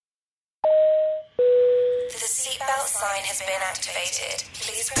seatbelt sign has been activated.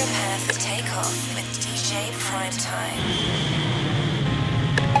 Please prepare for takeoff with DJ Primetime.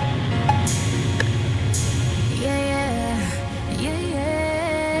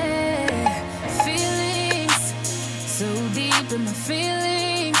 Feelings so deep in my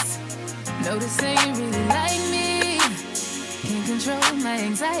feelings. Notice they ain't really like me. Can't control my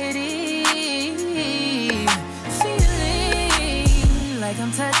anxiety. Feeling like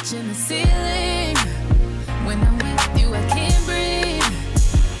I'm touching the ceiling. When I'm with you, I can't breathe.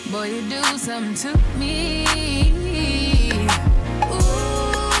 Boy, you do something to me. Ooh,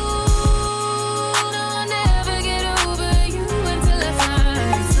 no, I'll never get over you until I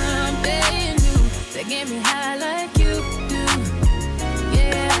find something new that get me high like you do.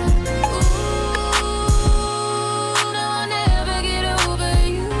 Yeah. Ooh, no, I'll never get over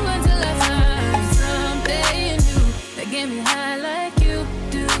you until I find something new that get me high like you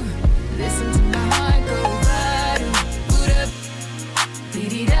do. Listen to my heart go bottom, boot up,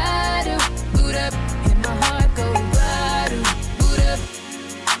 beat-it-da-do, boot up, and my heart go bottom, boot up,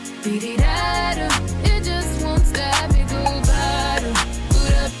 beat-it-da-do. It just won't stop, it go bottom,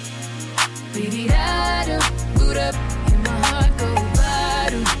 boot up, beat-it-da-do, boot up, and my heart go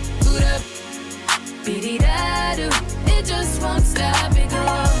bottom, boot up, beat-it-da-do. It just won't stop, it go.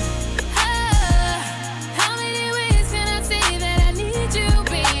 How many ways can I say that I need you,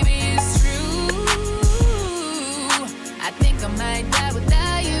 baby? It's true. I think I might die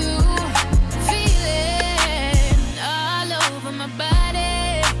without you. Feeling all over my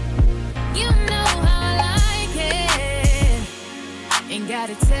body. You know how I like it. Ain't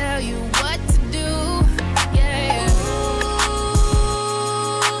gotta tell you what to do. Yeah. Ooh,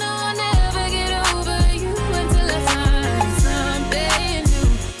 no, I'll never get over you until I find something new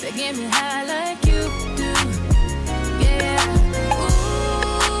that get me high like you do. Yeah. Ooh,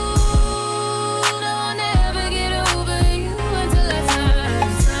 no, I'll never get over you until I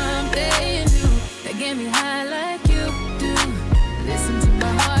find something new that get me high like you do. Listen to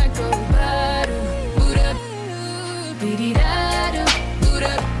my heart go bottom, boot up, beat-it-da-do, boot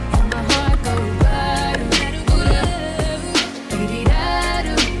up, and my heart go bottom, boot up,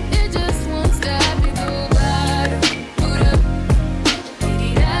 beat-it-da-do. It just won't stop, it go bottom, boot up,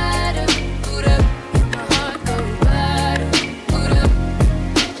 beat-it-da-do, boot up, and my heart go bottom, boot up,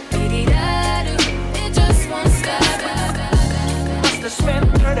 beat-it-da-do. It just won't stop. Must have spent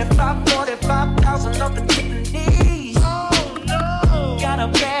 45,000 on the Tiffany's. Oh no! Got a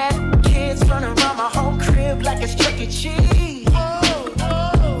bad kids running around my whole crib like it's Chuck E. Cheese. Oh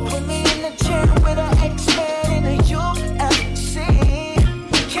no! Put me in the chair with an X-Man in a UFC.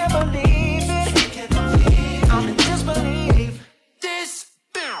 Can't believe it. I'm in disbelief. This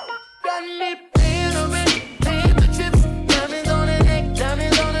got me paying a rent, paying for trips, diamonds on the neck,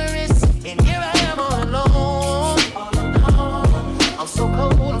 diamonds on the wrist, and here I am all alone. I'm so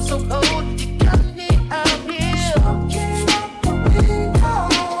cold, I'm so cold. You got me out here.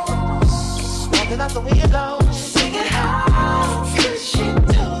 Smoking out the window. Singing, how could she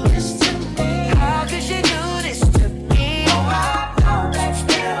do this to me? How could she do this to me? Oh, I know that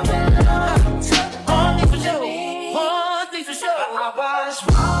girl belongs to one thing for sure. One thing for sure. I was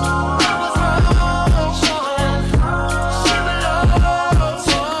wrong. I was wrong. She belongs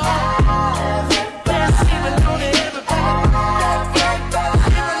to everybody. She belongs to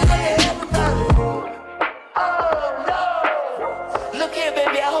everybody. Look here,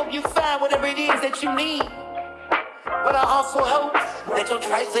 baby, I hope you find whatever it is that you need. But I also hope that your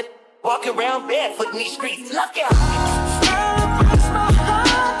tricep walk around barefoot in these streets. Look out! Breaks my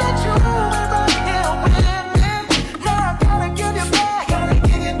heart that you ever here with me. Now I gotta give you back,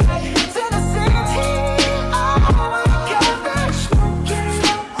 to the city. Oh, my God, smoking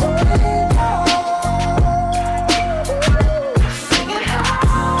out the window. Singing,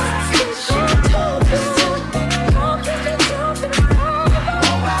 how could she do this to me? How could she do this to me?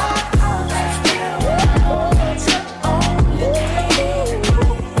 Oh, I know that girl belongs to only me.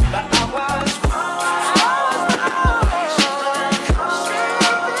 But I was wrong.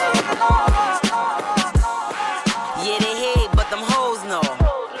 Yeah, they hate, but them hoes know.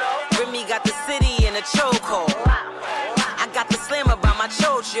 Remy got the city in a chokehold. I got the slammer by my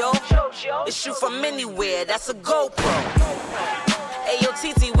choach, yo. It shoot from anywhere, that's a GoPro. Ayo,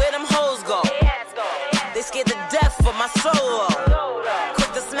 TT, where them hoes go? They scared to death for my solo.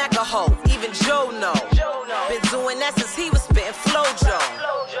 Quick to smack a hoe, even Joe know. Been doing that since he was spitting Flojo.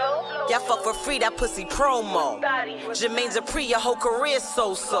 Y'all fuck for free, that pussy promo. Jermaine Dupri, your whole career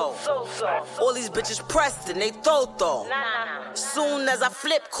so-so. All these bitches pressed and they throw. Soon as I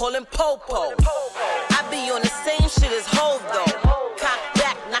flip, call him Popo. I be on the same shit as Hov though. Cock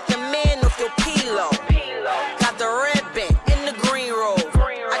back, knock a man off your pillow. Got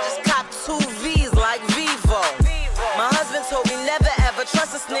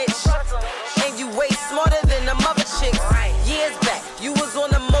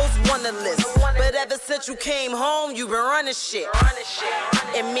the list. But ever since you came home, you been running shit.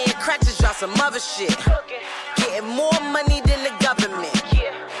 And me and Crack just dropped some other shit. Getting more money than the government.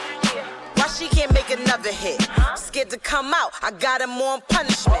 Why she can't make another hit? Scared to come out, I got him on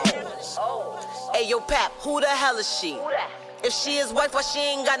punishment. Hey yo Pap, who the hell is she? If she his wife, why she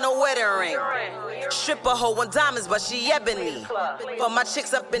ain't got no wedding ring? Stripper hoe on diamonds, but she ebony. But my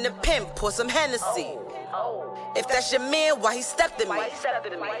chicks up in the pimp, pour some Hennessy. If that's your man, why he stepped in me?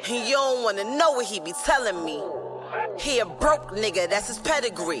 And you don't wanna know what he be telling me. He a broke nigga, that's his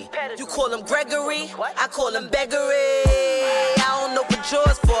pedigree. You call him Gregory, I call him Beggery. I don't open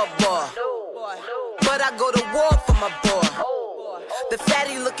drawers for a bar, but I go to war for my boy. The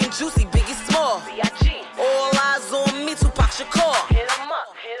fatty looking juicy, Biggie small. All eyes on me, Tupac Shakur.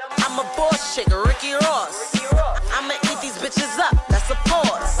 I'm a boss chick, Ricky Ross. I'ma eat these bitches up, that's a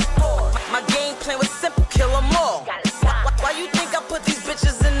pause. My game plan was simple, kill them all. Why you think I put these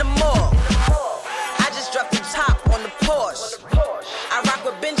bitches in the mall? I just dropped the top on the Porsche. I rock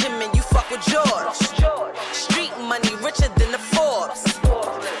with Benjamin, you fuck with George. Street money richer than the Forbes.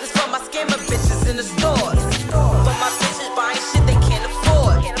 This for my scammer bitches in the stores. For my bitches buying shit they can't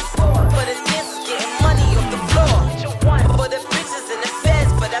afford. For the dancers getting money off the floor. For the bitches in the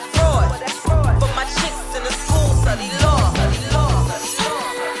feds for that fraud. For my chicks in the school study law.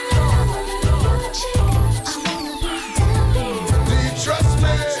 Do you trust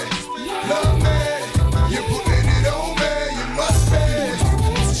me? Love me? You're putting it on me, you must be.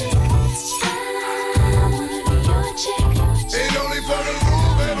 Ain't only for the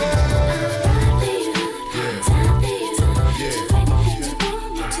rule, baby.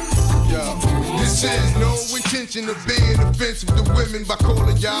 This is no intention of being offensive to women by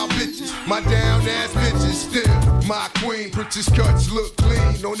calling y'all bitches. My down ass bitches still my queen. Princess cuts look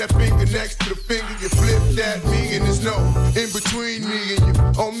clean on that finger next to the finger. You flipped at me and there's no in between me and you.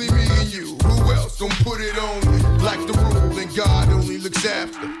 Only me and you. Who else gon' put it on you? Like the rule, and God only looks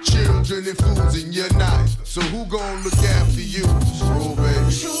after children and fools, and you're neither. So who gon' look after you? True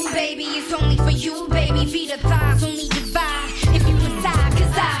baby. True baby, it's only for you, baby. Feet or thighs only divide if you decide.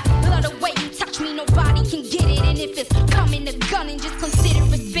 Cause I love the way you touch me, nobody can get it. And if it's coming to gunning, just consider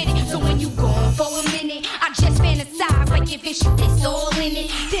it spitting. So when you gone for a minute, I just fantasize like if it's you, it's all in it.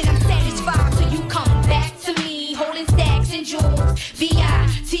 Then I'm satisfied till you come back to me, holding stacks and jewels.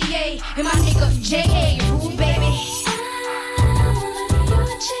 V-I-T-A and my nigga J.A. Rude baby.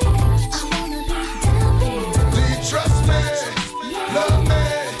 Do you trust me? Love me?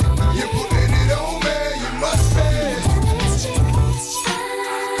 You're putting it on me, you must be.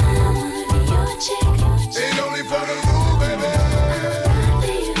 Ain't only for the rule, baby.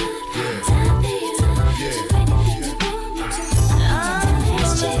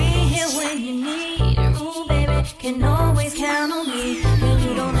 Gonna be here when you need it. Ooh, baby, can always count on me. And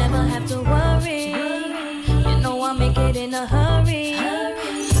you don't ever have to worry. You know I'll make it in a hurry.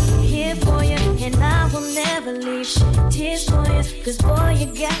 Here for you, and I will never leave. Tears for you, cause boy, you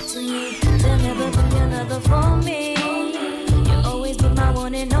got to me. There'll never be another for me. You'll always be my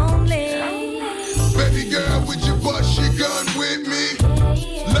one and only. Baby girl, would you bust your gun with me?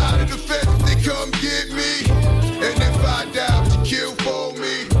 Lie to the feds, they come get me. And if I die, would you kill for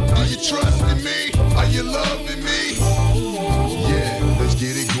me? Do you trust in me? Are you loving me? Yeah, let's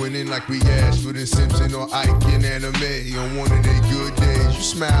get it grinning like we asked for the Simpson or Ike in anime. On one of their good days, you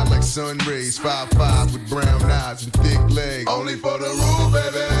smile like sun rays. 5'5" with brown eyes and thick legs. Only for the rule,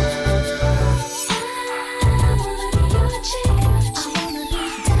 baby.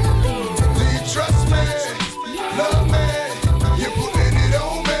 Trust me, love me, you're putting it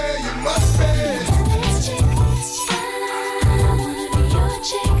on me, you must be.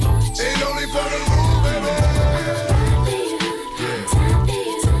 Ain't only for the rule, baby.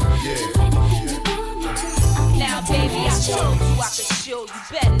 Now, baby, I told you I could show you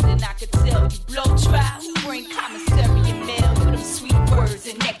better than I could tell you. Blow trial, bring commissary and mail you them sweet words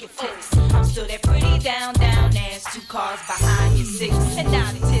and naked flicks. I'm still that pretty down ass, 2 cars behind you, 6. And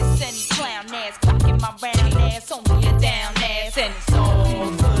now the tits any clown ass, clocking my round ass, only a down ass, and it's all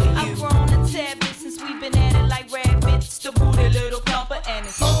for you. I've grown a tad bit since we've been at it like rabbits. The booty little thumper, and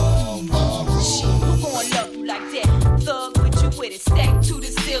it's all for you. Who gon' love you like that? Thug with you with it, stacked to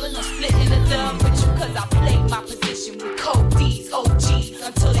the ceiling. I'm splitting the love with you, cause I played my position with cold D's, OGs.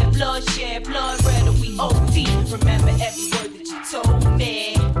 Until that bloodshed, blood red, or we OD. Remember every word that you told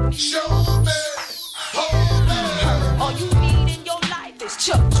me. Show me, hold me. All you need in your life is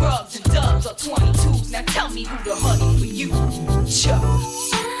Chuck, drugs, and dubs or 22s. Now tell me who the honey for you, Chuck.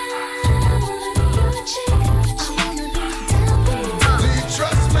 Do you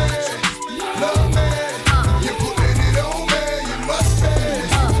trust me? Love me? You're putting it on me, you must be.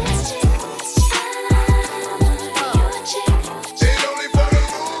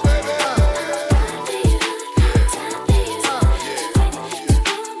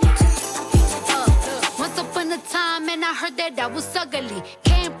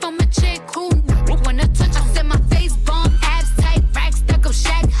 Came from a chick who wanna touch. I said my face bomb, abs tight, racks stuck up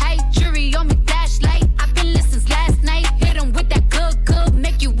shack height, jury on me flashlight. I've been listening since last night. Hit 'em with that good,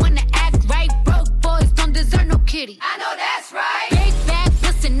 make you wanna act right. Broke boys don't deserve no kitty. I know that's right. Big bag,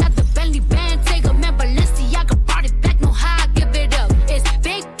 listen, not the Bentley band. Take a man, Balenciaga brought it back. Know how I give it up. It's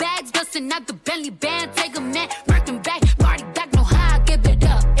big bags, listen, not the Bentley band. Take a man, working back, party back. Know how I give it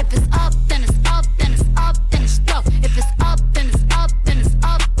up. If it's up, then it's up, then it's up, then it's stuff. If it's up, then it's up, then it's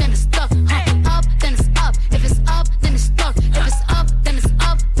up, then it's stuff. Up, then it's up. If it's up, then it's stuck. If it's up, then it's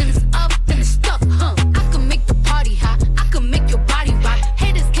up, then it's up, then it's stuck. I can make the party hot. I can make your body rock.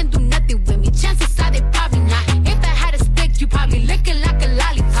 Haters can do nothing with me. Chances are they probably not. If I had a stick, you probably lick it like a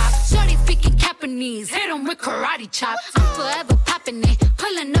lollipop. Shorty speaking Japanese, hit 'em with karate chop. I'm forever popping it,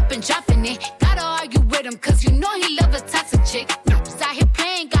 pulling up and dropping it. Gotta argue with him, cause you know he love a toxic chick. Out here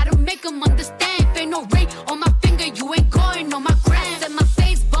playing, gotta make him understand. If ain't no ring on my finger, you ain't going on my gram. Said my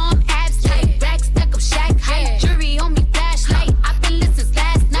face bomb, abs tight, racks stuck up shack height, jury on me flashlight. I've been listening since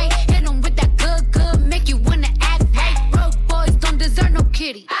last night. Hit 'em with that good, make you wanna act right. Broke boys don't deserve no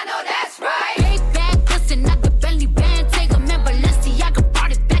kitty. I know that's right. Big bag, listen, not the Bentley band. Take a man, Balenciaga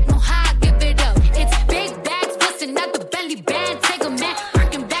brought it back. Know how I give it up. It's big bags, listen, not the Bentley band. Take a man,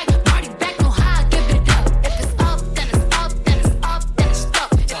 working back, party back. Know how I give it up. If it's up, then it's up, then it's up, then it's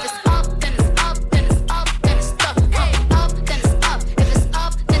stuff. If it's up, then it's up, then it's up, then it's stuff. Up, then it's up. If it's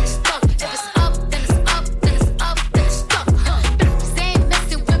up, then it's stuck. If it's up, then it's up, then it's up, then it's stuck. They ain't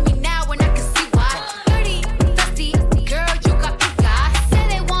messing with me now, and I can see why. Dirty, dusty, girl, you got pink eye. Say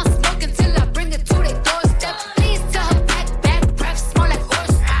they want smoke until I bring it to their doorstep. Please tell her back, breath smell like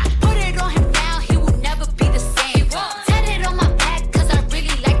horse. Put it on him now, he will never be the same. Tat it on my back, cause I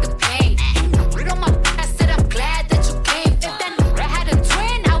really like the pain. Put it on my back, I said I'm glad that you came. If that nigga had a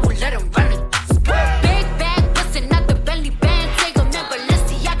twin, I would let him run it. Big bag, listen, not the Bentley band. Take a man,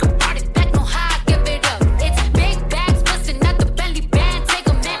 Balenciaga brought it back. Know how I give it up. It's big bags, listen, not the Bentley band. Take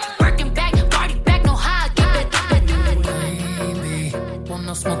a man, working back, party back. Know how I give it up. Baby, want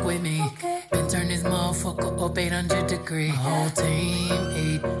no smoke with me. Been turn this motherfucker up 800 degrees. Whole team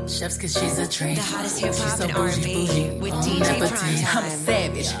eat chefs cause she's a treat. The hottest hip She's hop so and bougie, R&B bougie. with On DJ Nefertiti. Primetime. I'm a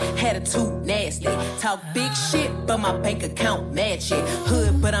savage, attitude nasty. Talk big shit, but my bank account match it.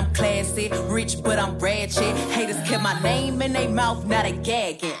 Hood, but I'm classy. Rich, but I'm ratchet. Haters kept my name in their mouth, now they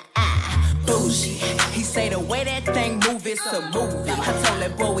gagging. Bougie. He say the way that thing move, it's a movie. I told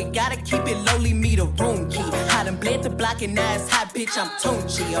that boy we gotta keep it low, leave me the room key. I done bled the block and now it's hot, bitch, I'm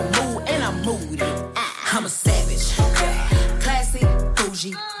Tunchi. I'm mood and I'm moody. I'm a savage. Classy,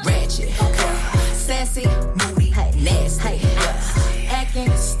 bougie, ratchet. Sassy, moody, nasty.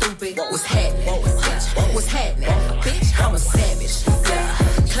 Acting stupid, what's happening? What's happening? Bitch, I'm a savage.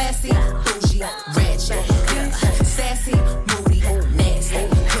 Classy, bougie, ratchet. Sassy, moody, nasty.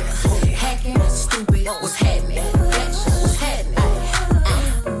 Hacking, stupid, what's happening? Bitch, what's happening?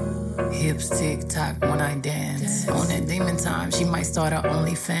 Hips tick tock when I dance. On that demon time, she might start her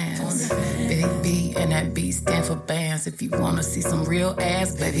OnlyFans. Big B and that B stand for bands. If you wanna see some real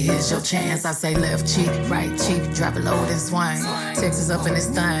ass, baby, here's your chance. I say left cheek, right cheek, drop it low and swing. Texas up in this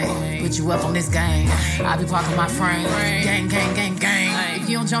thing, put you up on this game. I be parking my frame, gang, gang, gang, gang. If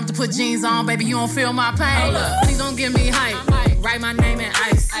you don't jump to put jeans on, baby, you don't feel my pain. Please don't give me hype. Write my name in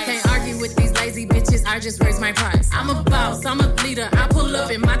ice. Can't argue with these lazy bitches, I just raise my price. I'm a boss, I'm a leader. I pull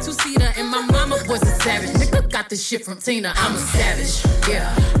up in my two-seater, and my mama was a savage. Nigga got this shit from Tina, I'm a savage.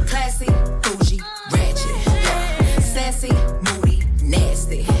 Yeah. Classy, bougie, ratchet. Sassy, moody,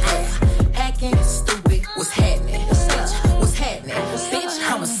 nasty. Acting stupid, what's happening? What's happening?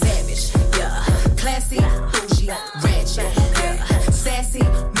 Bitch, I'm a savage. Yeah. Classy, bougie, ratchet. Sassy,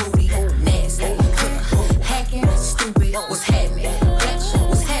 moody, nasty. Hacking, stupid, what's happening? Bitch,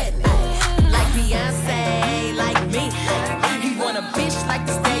 what's happening? Like Beyonce, like me. He want a bitch like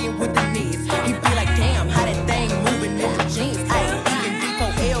the stallion with the knees. He be like, damn, how that thing moving in the jeans. Ay, even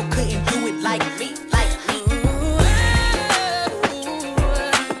D4L couldn't do it like me.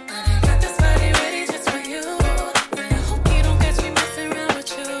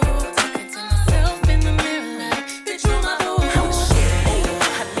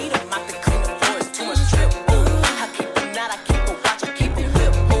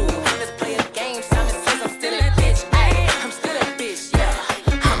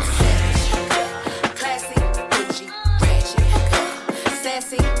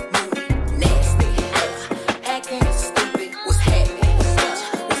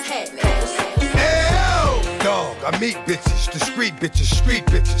 Meat bitches, discreet bitches, street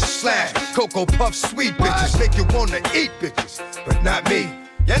bitches, slash, Cocoa Puff, sweet bitches, make you wanna eat bitches, but not me.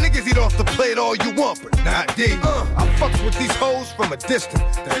 Y'all niggas eat off the plate all you want, but not D. I fucks with these hoes from a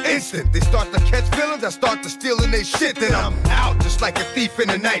distance. The instant they start to catch feelings, I start to stealing they shit. Then I'm out just like a thief in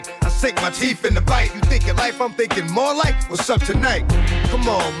the night. I sink my teeth in the bite. You thinking life, I'm thinking more like what's up tonight. Come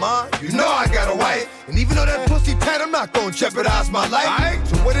on, ma, you know I got a wife. And even though that pussy tight, I'm not gonna jeopardize my life. Right.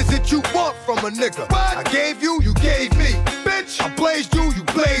 So what is it you want from a nigga? What? I gave you, you gave me. Bitch, I blazed you, you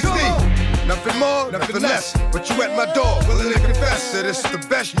blazed me. Nothing more, nothing less. But you at my door, willing to confess that it's the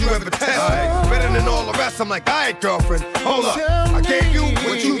best you ever tested. Right. Better than all the rest. I'm like, alright, girlfriend, hold up. I gave you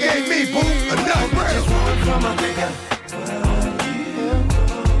what you gave me, boo. Enough. From a nigga.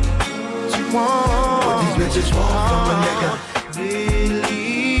 What you want? What these bitches want from a nigga?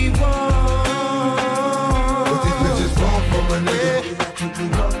 Really want? What these bitches want from a nigga?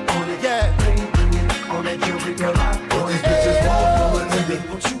 Yeah. On that jewelry, girl. What these bitches want from a nigga?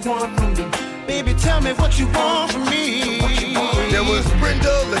 What you want from me? Baby, tell me what you want from me. There was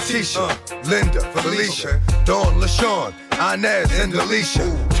Brenda, Letitia, Linda, Felicia, Dawn, LaShawn, Inez, and Alicia,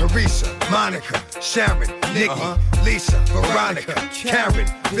 Teresa, Monica, Sharon, Nikki, Lisa, Veronica, Karen,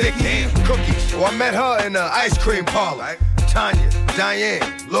 Vicky, Cookies. Oh, I met her in the ice cream parlor. Tanya, Diane,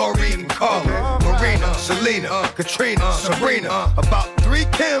 Lori, and Carla, Marina, Selena, Katrina, Sabrina, about 3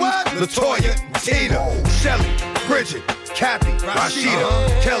 Kims, Latoya, Tina, Shelly, Bridget, Kathy,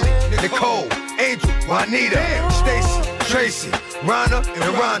 Rashida, Kelly, Nicole, Angel, Juanita, Stacy, Tracy, Rana,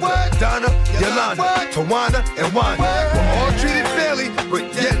 and Rhonda, Donna, Yolanda, Tawana, and Wanda. We're all treated fairly, but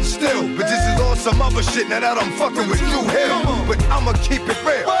yet and still, bitches is on some other shit. Now that I'm fucking with you here, but I'ma keep it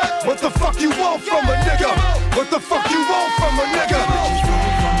real. What the fuck you want from a nigga? What the fuck you want from a nigga?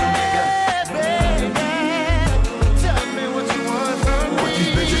 Tell me what you want from me. What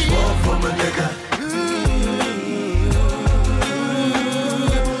these bitches want from a nigga?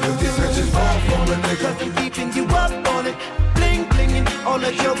 What these bitches want from a nigga? I'm keeping you up on it, bling blinging, all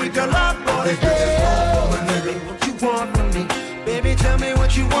that jewelry, girl, up on it. What these bitches want from a nigga? What you want from me? Baby, tell me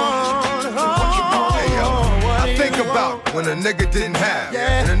what you want. Hey, yo, I think about when a nigga didn't have,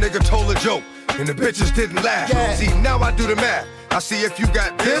 and a nigga told a joke, and the bitches didn't laugh. See, now I do the math. I see if you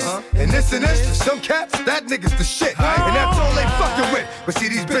got this, and this, and this. To some cats, that nigga's the shit. And that's all they fucking with. But see,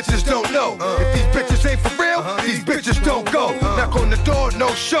 these bitches don't know. If these bitches ain't for real, these bitches don't go. Knock on the door,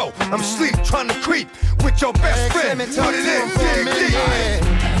 no show. I'm asleep, trying to creep with your best friend. Put it in, dig deep.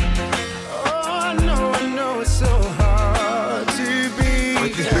 Oh, I know it's so hard to be.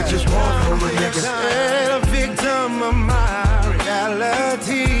 What these bitches want from a nigga? A victim of my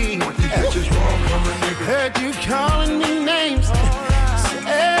reality. What these bitches want from a nigga? Heard you calling me names.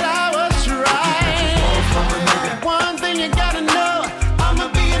 Said I was right. One thing you gotta know, I'ma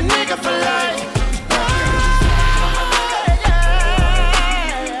be a nigga for life.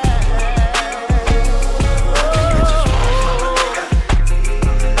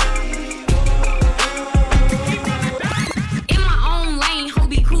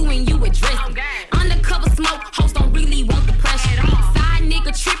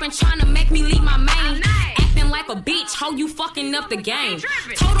 Trying to make me leave my main. Acting like a bitch, hoe, you fucking up the game.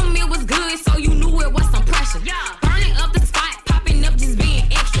 Told him it was good, so you knew it was some pressure. Burning up the spot, popping up, just being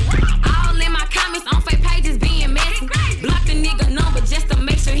extra. All in my comments on fake pages being messy. Block the nigga number just to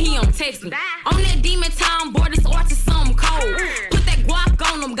make sure he don't text me. On that demon time, boy, this arch is something cold. Put that guac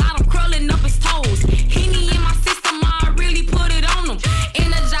on him, got him curling up his toes. Henny in my system, I really put it on him.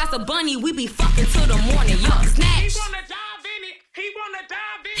 Energize a bunny, we be fucking till the morning. Yup, snatch. He wanna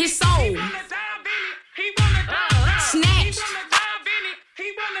dive in it. His soul. He wanna dive in it. He wanna dive in it. Snatch. He wanna dive in it. He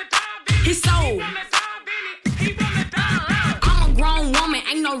wanna dive in it. His soul. He wanna dive in it. He wanna dive in it. I'm a grown woman,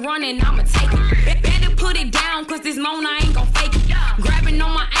 ain't no running, I'ma take it. Better put it down, cause this moan I ain't gon' fake it. Grabbing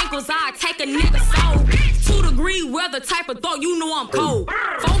on my ankles, I take a nigga soul. 2 degree weather type of thought, you know I'm cold.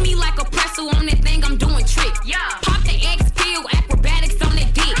 Fold me like a pretzel on that thing, I'm doing tricks. Pop the X pill, acrobatics on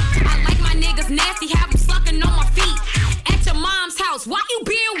that dick. I like my niggas nasty, have them sucking on my feet. At your mom's house, why you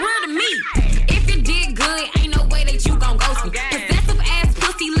being weird to me? If you did good, ain't no way that you gon' ghost me. Possessive ass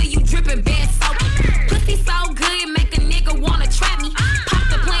pussy, leave you dripping bad soap. Pussy so good, make a nigga wanna trap me. Pop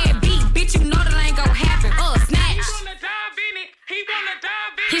the plan B, bitch, you know that ain't gon' happen. Snatch. He wanna dive in it. He wanna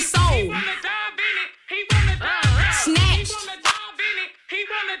dive in it. His soul. He wanna dive in it. He wanna dive in it. Snatch. He wanna dive in it. He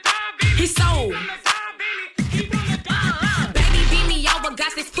wanna dive in it. His soul. He wanna dive in it. He wanna dive in it. Baby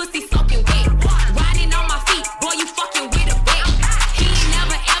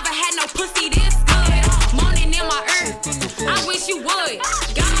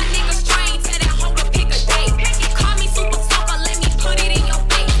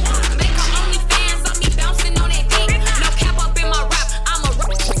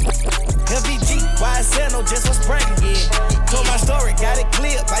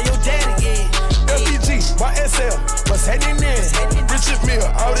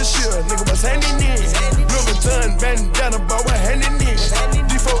what's happening? Louis Vuitton bandana, boy, what's happening?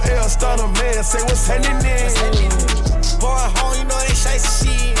 D4L starter man, say what's happening? Boy, home, you know they chase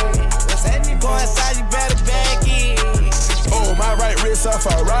shit. What's happening? Go inside, you better back in. Oh, my right wrist a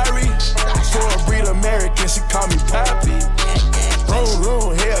Ferrari. For a breed American, she call me Poppy.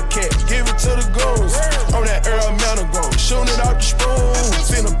 Room, Hellcat, give it to the goons. On that Earl Mountain Grove, shooting it off the spoon.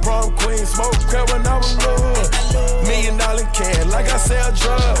 Seen a prom queen, smoke crap when I was little. $1 million can, like I sell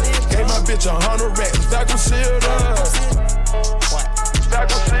drugs. Gave my bitch 100 racks, that was sealed up.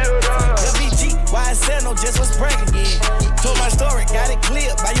 That was sealed up. WG, YSL, no just was bragging, yeah. Told my story, got it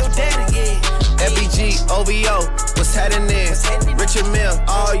cleared by your daddy, yeah. FBG, OVO, what's happening? Richard Mill,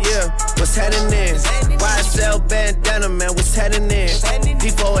 all year, what's happening? YSL bandana, man, what's happening?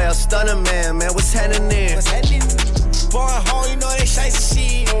 D4L stunner, man, what's happening? Boy, home, you know they chase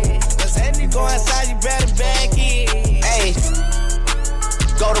shit. What's happening? Go outside, you better back in. Hey.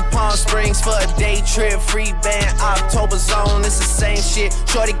 Go to Palm Springs for a day trip, free band, October zone, it's the same shit.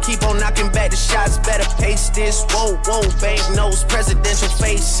 Shorty keep on knocking back the shots, better pace this. Whoa, bank notes, presidential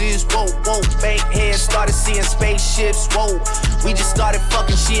faces. Whoa, bank heads, started seeing spaceships. Whoa, we just started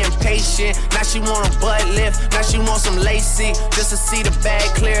fucking, she impatient. Now she want a butt lift, now she want some lacy. Just to see the bag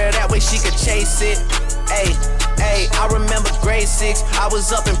clear, that way she could chase it. Hey, I remember grade 6, I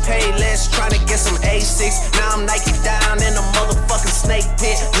was up in Payless, trying to get some A6. Now I'm Nike down in a motherfucking snake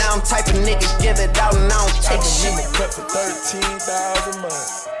pit. Now I'm type of nigga, give it out and I don't take shit. Cut for 13,000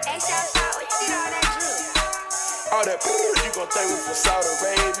 months. Hey, Southside, what you see all that drip? All that you gon' think we from Saudi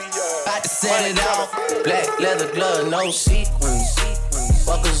Arabia. About to set it off, black leather glove, no sequins.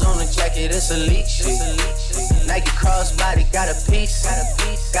 Buckles on the jacket, it's elite shit. Nike crossbody, got a piece.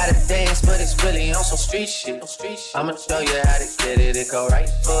 Gotta dance, but it's really on some street shit. I'ma show you how to get it. It go right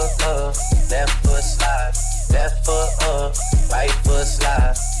foot up, left foot slide. Left foot up, right foot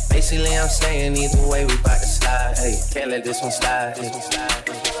slide. Basically, I'm saying either way, we bout to slide. Hey, can't let this one slide.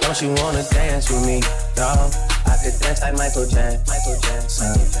 Don't you wanna dance with me? No, I could dance like Michael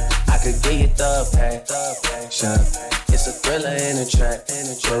Jackson. I could get you the passion. It's a thriller in the track.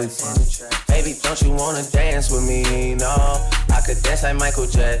 Baby, don't you wanna dance with me? No, I could dance like Michael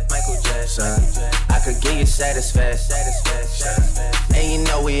Jackson. I could get you satisfaction. And you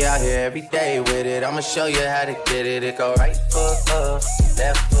know we out here every day with it. I'ma show you how to get it. It go right foot up,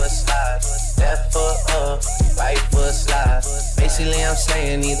 left foot slide. Left foot up, right foot slide. Basically, I'm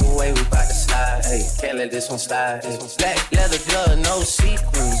saying either way, we bout to slide. Hey, can't let this one slide. Black leather glove, no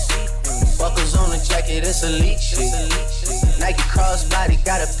sequins. Buckles on the jacket, it's elite shit. Nike crossbody,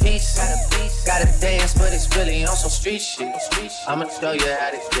 got a piece. Gotta dance, but it's really on some street shit. I'ma show you how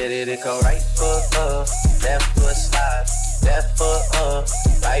to get it. It go right foot up, left foot slide. Left foot up,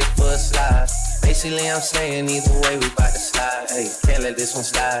 right foot slide. Basically, I'm saying either way, we bout to slide. Hey, can't let this one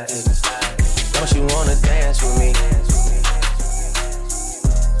slide. Don't you wanna dance with me?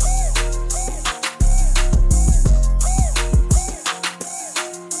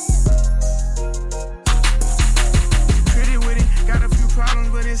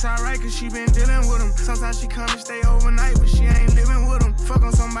 It's alright cause she been dealing with them. Sometimes she come and stay overnight, but she ain't living with them. Fuck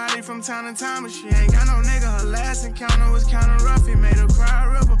on somebody from time to time, but she ain't got no nigga. Her last encounter was kinda rough, it made her cry a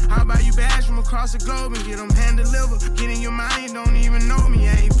river. I'll buy you bags from across the globe and get them hand delivered. Get in your mind, you don't even know me,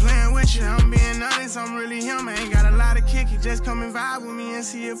 I ain't playing with you. I'm being honest, I'm really him, I ain't got a lot of kick. You just come and vibe with me and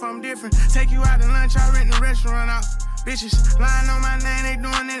see if I'm different. Take you out to lunch, I rent the restaurant out. Bitches lying on my name, they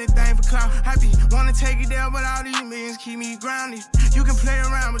doing anything for clout. I be wanna take it there, but all these millions keep me grounded. You can play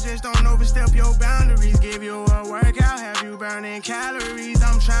around, but just don't overstep your boundaries. Give you a workout, have you burning calories.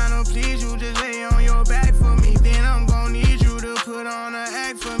 I'm trying to please you, just lay on your back for me. Then I'm gon' need you to put on an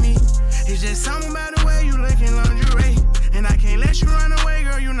act for me. It's just something about the way you look in lingerie. And I can't let you run away,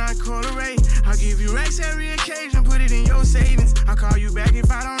 girl, you not corduroy. I'll give you racks every occasion, put it in your savings. I'll call you back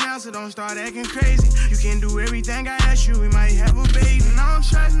if I don't answer, don't start acting crazy. You can do everything I ask you, we might have a baby. And I don't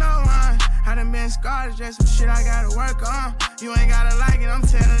trust no one, I done been scarred, it's just some shit I gotta work on. You ain't gotta like it, I'm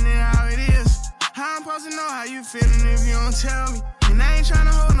telling it how it is. How I'm supposed to know how you feeling if you don't tell me? And I ain't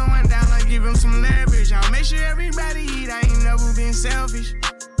tryna hold no one down, like give him some leverage. I'll make sure everybody eat, I ain't never been selfish.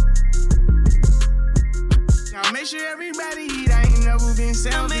 I'll make sure everybody eat, I ain't never been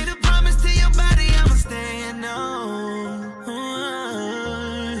selfish. I made a promise to your body, I'ma stand on.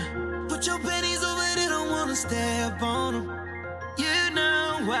 Put your pennies over there, don't wanna step on them. You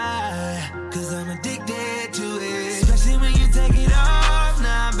know why, cause I'm addicted to it. Especially when you take it off,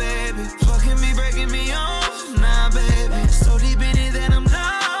 nah baby. Fucking me, breaking me off, nah baby. So deep in it that I'm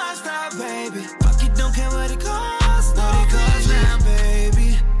lost, nah baby. Fuck it, don't care what it costs, what it costs now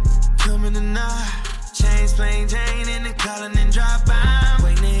baby. Coming tonight. Chains, plain Jane, and the calling and drop. I'm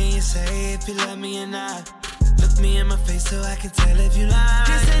waiting to or not. Look me in my face so I can tell if you lie.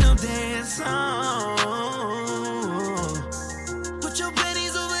 This ain't no dance song. Put your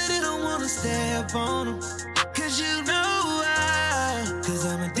panties over there, don't wanna step on them. Cause you know why. Cause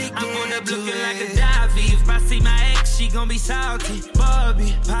I'm addicted. I'm going up looking like a dive. If I see my ex, she gon' be salty.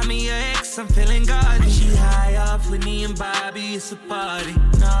 Bobby, pop me your ex, I'm feeling gaudy. She high off with me and Bobby, it's a party.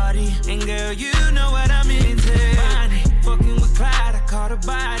 Naughty, and girl, you know what I'm into. Bonnie, fucking with Clyde, I caught her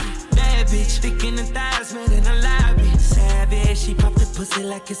body. Bad bitch, thick in the thighs, man, in the lobby. Savage, she pop the pussy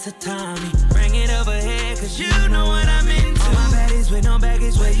like it's a Tommy. Bring it over here, cause you know what I'm into. All my baddies with no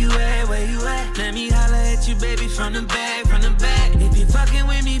baggage, where you at, where you at? Let me holler at you, baby, from the back, from the back. If you fucking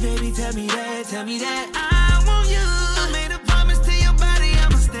with me, baby, tell me that, tell me that. I want you. I made a promise to your body,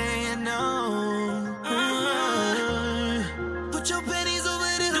 I'ma stand on. Put your panties over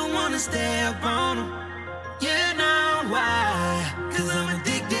there, don't wanna step on them. You know why? Cause I'm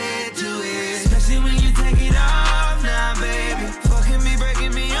addicted to it. Especially when you take it off now, baby. Fucking me,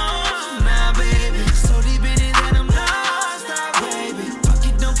 breaking me off now, baby. So deep in it that I'm lost now, baby. Fuck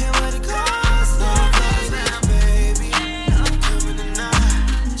it, don't care what it costs now, baby. I'm coming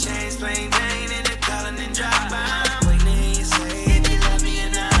tonight. Chains plain Jane and they're calling and drop by. Waiting to hear you say if you love me or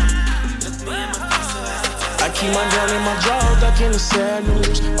not. Look me in my face so I keep my gun in my drawers, duck in the sad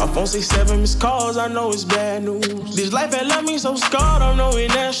news. My phone say 7 missed calls, I know it's bad news. This life had left me so scarred, I'm knowing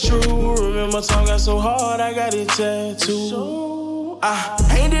that's true. Remember time got so hard, I got it tattooed. I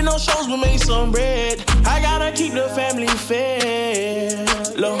ain't did no shows, but made some bread. I gotta keep the family fed.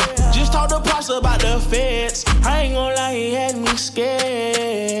 Look, just talk to Pops about the feds. I ain't gon' lie, he had me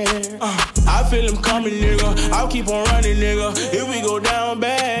scared. I feel him coming, nigga. I'll keep on running, nigga. If we go down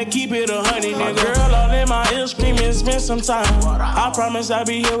bad, keep it 100, nigga. My girl all in my ear screaming, spend some time. I promise I'll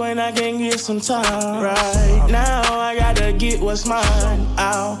be here when I can get some time. Right now, I gotta get what's mine.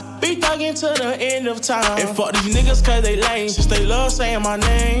 I'll be thugging to the end of time. And fuck these niggas cause they lame. Since they love saying my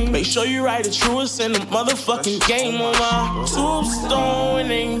name. Make sure you write the truest in the motherfucking game. On my tombstone and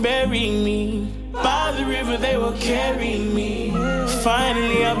they bury me. By the river they will carry me.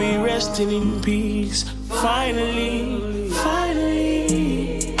 Finally I'll be resting in peace. Finally,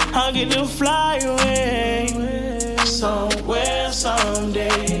 finally I'll get to fly away somewhere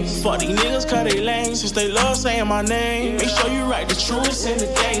someday. Fuck these niggas cause they lame. Since they love saying my name. Make sure you write the truest in the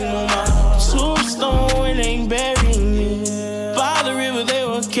game. On my tombstone and they bury me. By the river they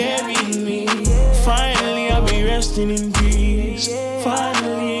will carry me. Finally I'll be resting in peace.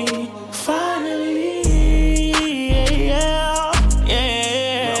 Finally, finally, yeah,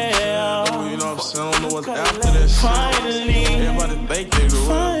 yeah. You know what I'm saying? I don't know what's after that shit. Finally, everybody think they do it.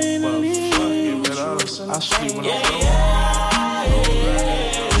 Finally, I sleep when I'm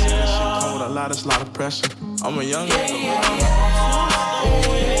That shit come with a lot of pressure. I'm a young nigga,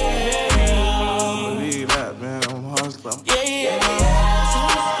 believe that, man. I'm a hustler.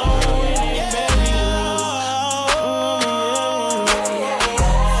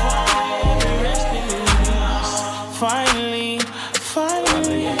 Finally,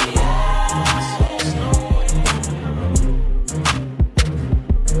 finally.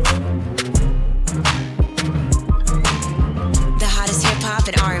 The hottest hip hop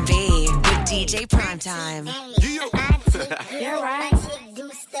and R&B with DJ Primetime. You're right.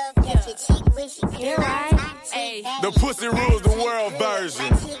 You're right. Hey. The Pussy Rules the World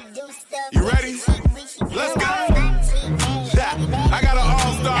version. You ready? Let's go. I got an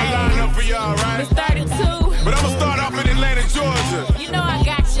all-star lineup for y'all, right? It's 32. But I'ma start off in Atlanta, Georgia. You know I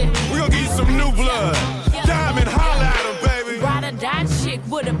got you. We gonna give you some new blood. Diamond, holla at 'em, baby. Ride or die chick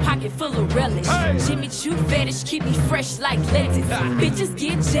with a pocket full of relish. Hey. Jimmy Choo fetish, keep me fresh like lettuce. Bitches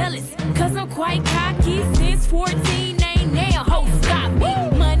get jealous, cause I'm quite cocky. Since 14, ain't now, ho, stop me.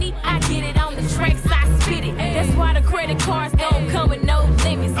 Money, I get it on the tracks, I spit it. That's why the credit cards don't come with no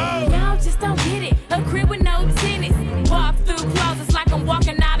limits. Y'all just don't get it, a crib with no tennis. Walk through closets like I'm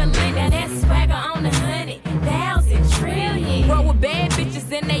walking out of linen. That's swagger on the 100,000 trillion. Roll with bad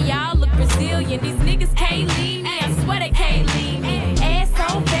bitches and they all look Brazilian. These niggas can't leave me, I swear they can't leave me. Ass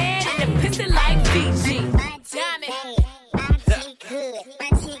so bad and the pussy like Fiji. Diamond. My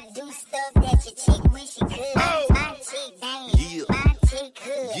chick do stuff that your chick wish she could. My chick bang. My chick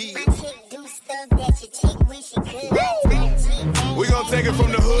could. My chick do stuff that your chick wish she could. We gon' take it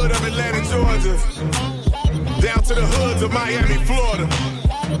from the hood of Atlanta, Georgia, down to the hoods of Miami, Florida.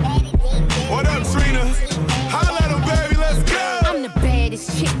 What up, Trina? Holla at 'em, baby, let's go. I'm the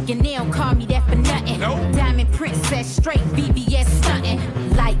baddest chick, and they don't call me that for nothing. Nope. Diamond princess, straight VVS stunting.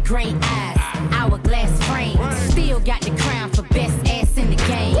 Light gray eyes, hourglass frame. Still got the crown for best ass in the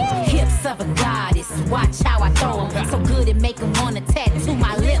game. Hips of a goddess, watch how I throw 'em. So good it make 'em wanna tattoo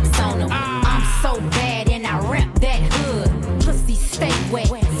my lips on 'em. I'm so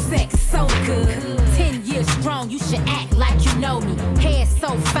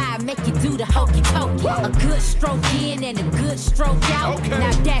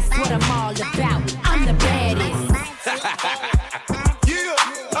what I'm all about. I'm the baddest. Yeah,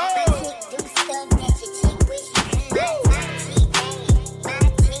 oh. Yeah.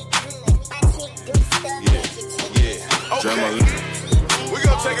 Okay. We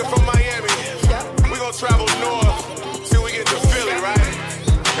gonna take it from Miami. We gonna travel north till we get to Philly, right?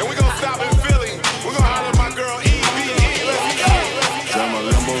 And we gonna stop in Philly. We gonna holler at my girl EVE. Let's go. Drive my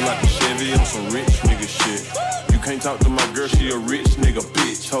Lambo like a Chevy on some rich nigga shit. You can't talk to my girl, she a rich nigga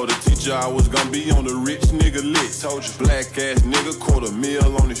bitch. Told the teacher I was gonna be on the rich nigga list. Told you black ass nigga,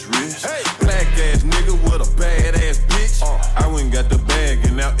 $250,000 on his wrist. Hey. Black ass nigga with a bad ass bitch. I went and got the bag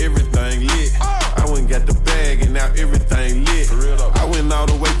and now everything lit. I went and got the bag and now everything lit. For real though. I went all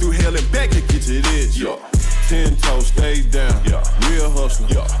the way through hell and back to get to this. Yeah. 10 toes, stay down. Yeah. Real hustler.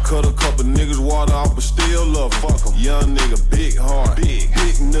 Yeah. Cut a couple niggas water off, but still love 'em. Fuck 'em. Young nigga, big heart. Big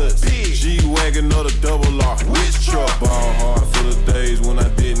nuts. Big. G-Wagon or the double R. Which truck? Ball hard for the days when I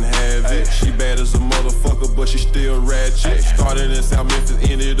didn't have it. She bad as a motherfucker, but she still ratchet. Started in South Memphis,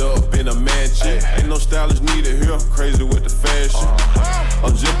 ended up in a mansion. Ain't no stylist needed here. Crazy with the fashion.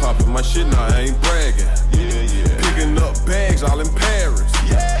 I'm just popping my shit now, I ain't bragging. Yeah. Picking up bags all in Paris.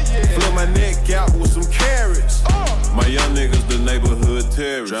 Yeah. Flip my neck out with some carrots. My young niggas, the neighborhood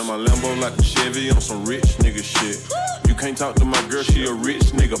terrorists. Drive my Lambo like a Chevy on some rich nigga shit. You can't talk to my girl, she a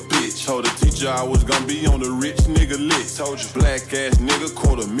rich nigga bitch. Told the teacher I was gonna be on the rich nigga list. Told you black ass nigga,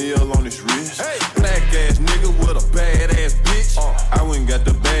 $250,000 on his wrist. Hey. Black ass nigga with a bad ass bitch. I went and got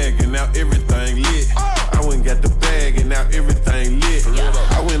the bag and now everything lit. I went and got the bag and now everything lit.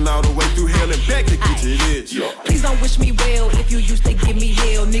 I went all the way through hell and back to get to this. Please don't wish me well if you used to give me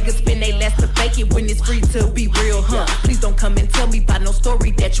hell. Niggas spend they last to fake it when it's free to be real, huh? Please don't come and tell me about no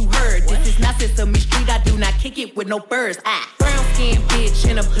story that you heard. This is not Sesame Street, I do not kick it with no birds. Brown skin bitch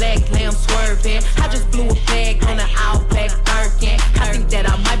in a black lamb swerving. I just blew a bag on an all black Birkin. I think that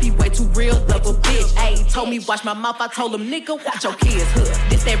I might be way too real, double bitch. Ayy, told me watch my mouth, I told him nigga, watch your kids, huh?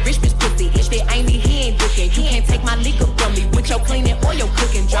 This that rich bitch pussy, if it ain't me, he ain't looking. You can't take my nigga from me with your cleaning or your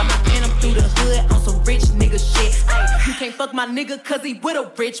cooking. Drive my phantom through the hood on some rich nigga shit. Ayy, you can't fuck my nigga cause he with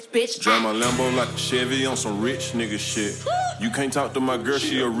a rich bitch. Drive my Lambo like a Chevy on some rich nigga shit. You can't talk to my girl,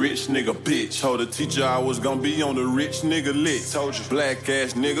 she a rich nigga bitch. Told the teacher I was gonna be on the rich nigga list. Told you black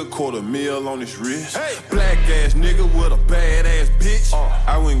ass nigga, $250,000 on his wrist. Hey. Black ass nigga with a bad ass bitch.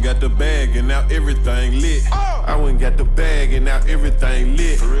 I went and got the bag and now everything lit. I went and got the bag and now everything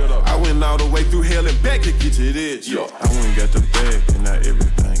lit. For real though. I went all the way through hell and back to get to this. I went and got the bag and now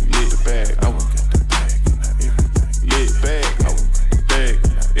everything lit. The bag. I went and got the bag and now everything lit. Bag. I went and got the bag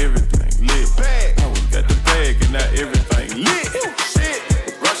and now everything lit. Bag. I went and got the bag and now everything lit. Shit.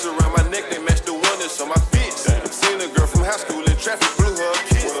 Rush around my neck, they match the one that's on my feet. Seen a girl from high school in traffic, blew her a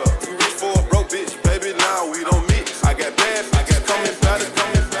kiss. You reach for a broke bitch, baby, now we don't mix. I got bad, I got coming about it.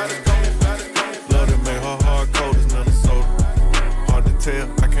 Love that made her hard cold as Minnesota. Hard to tell,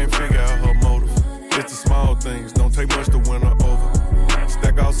 I can't figure out her motive. It's the small things, don't take much to win her over.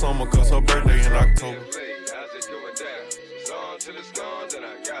 Stack out summer, cause her birthday in October.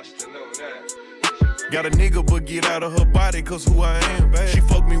 Got a nigga, but get out of her body, cause who I am. She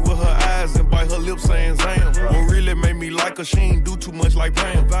fuck me with her eyes and bite her lips saying Zam. What really made me like her, she ain't do too much like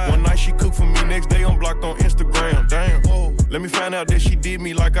Pam. One night she cooked for me, next day I'm blocked on Instagram. Damn. Let me find out that she did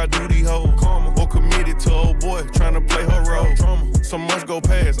me like I do these hoes. Or committed to old boy, trying to play her role. Some months go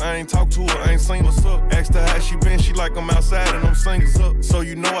past, I ain't talked to her, I ain't seen what's up. Asked her how she been, she like I'm outside and I'm singles up. So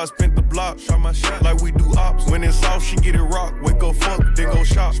you know I spent the block, shot my shot like we do ops. When it's off, she get it rock, wake up fuck, then go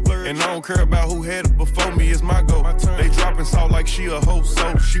shop. And I don't care about who had it before me, it's my goal. They dropping salt like she a hoe,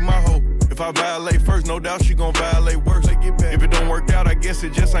 so she my hoe. If I violate first, no doubt she gon' violate worse. If it don't work out, I guess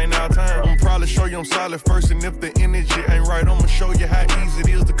it just ain't our time. I'ma probably show you I'm solid first, and if the energy ain't right, I'ma show you how easy it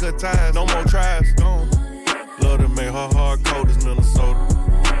is to cut ties. No more tries, gone. Love to make her hard cold as Minnesota.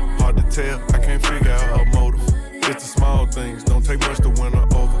 Hard to tell, I can't figure out her motive. It's the small things, don't take much to win her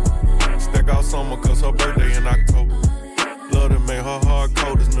over. Stack out summer, cause her birthday in October. Love to make her hard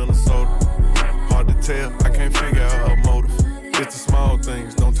cold as Minnesota. Hard to tell, I can't figure out her motive. It's the small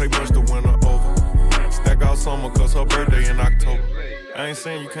things, don't take much to win her over. Stack out summer, cause her birthday in October. I ain't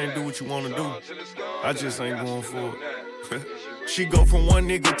saying you can't do what you wanna do, I just ain't going for it. She go from one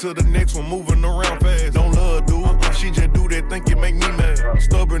nigga to the next one, moving around fast. Don't love her, do it. She just do that, think it make me mad.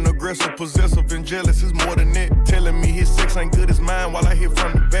 Stubborn, aggressive, possessive, and jealous is more than that. Telling me his sex ain't good as mine while I hit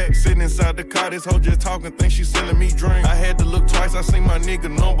from the back. Sitting inside the car, this hoe just talking, think she selling me dreams. I had to look twice, I seen my nigga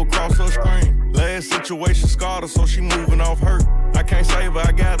number cross her screen. Last situation scarred her, so she moving off hurt. I can't save her,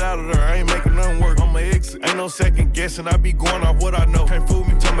 I got out of there, I ain't making nothing work. I'ma exit, ain't no second guessing, I be going off what I know. Can't fool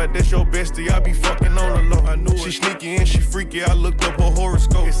me, talking about that's your bestie, I be fucking on the low. I knew she sneaky and she freaky, I looked up her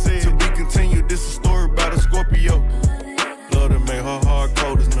horoscope. It said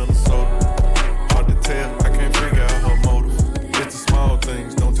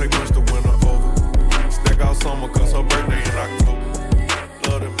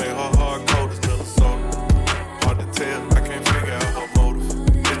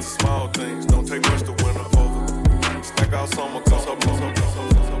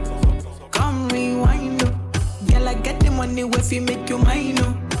mine,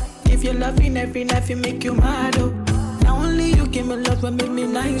 oh. If you're loving every night, you make you mad, oh. Now only you give me love and make me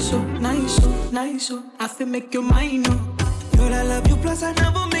nice, oh, nice, oh, nice, oh. I feel make you mine, oh. Girl, I love you, plus I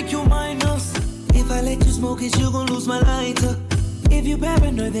never make you minus. If I let you smoke it, you gon' lose my lighter. If you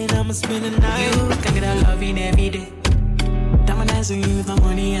paranoid, then I'ma spend the night. You can get a loving every day. Diamond eyes on you, with my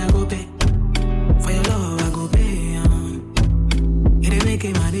money I go pay. For your love I go pay, it ain't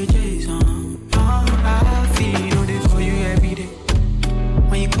making my DJs, I feel all day for you every day.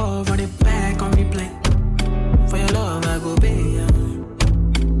 When you call, run it back on replay. For your love I go pay,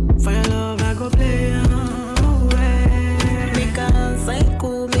 for your love I go play, Make a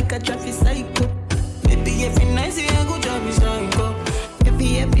psycho, make a traffic psycho. Baby, every night say I go drive me psycho.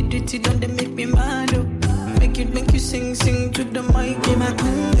 Every duty done, they make me mad, oh. Make you sing to the mic. Be my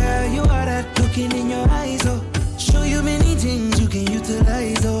queen, girl, you are that looking in your eyes, oh. Show you many things you can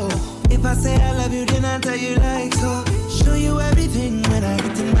utilize, oh. If I say I love you, then I tell you like so. Show you everything when I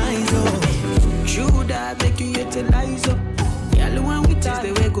get in my zone. True that make you utilize, oh. Girl, when we taste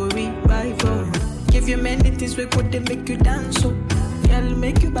the way go revive, oh. Give you many things we could they make you dance, oh. Girl,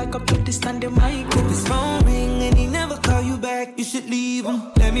 make you back up to the standing mic, oh. If his phone ring and he never call you back, you should leave him.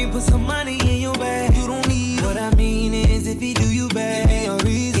 Let me put some money in your bag. You don't need him. What I mean is if he do you bad, it ain't your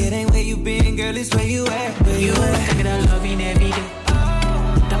reason. It ain't where you been, girl, it's where you at. Where you at? I get a loving every day.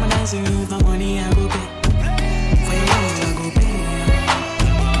 Diamond eyes on you, with my money I go pay. For your love I go pay.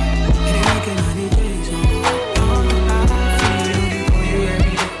 It ain't making all the days, I feel it for you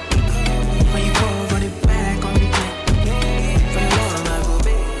every day. When you call, run it back on replay. For your love I go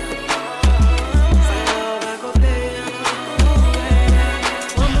pay. For your love I go play.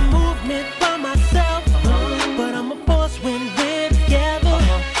 On the movement by myself, but I'm a force when we're together.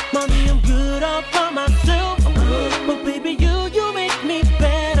 Mommy, I'm good all by myself. But baby, you make me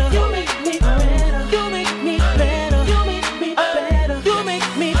better. You make me better. You make me better. You make me better. You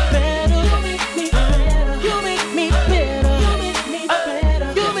make me better. You make me better. You make me better. You make me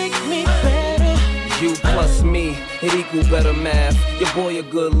better. You make me better. You plus me, it equal better math. Your boy a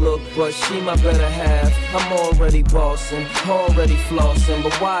good look, but she my better half. I'm already bossing, already flossing,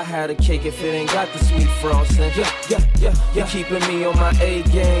 but why have a cake if it ain't got the sweet frosting? You're keeping me on my A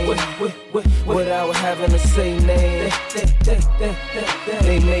game without having to say name.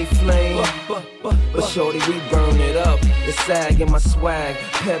 They may flame, but shorty, we burn it up. The sag in my swag,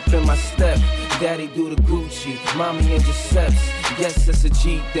 pep in my step. Daddy do the Gucci, mommy in Giuseppe's. Yes, it's a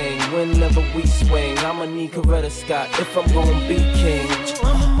G thing. Whenever we swing, I'ma need Coretta Scott if I'm gonna be king.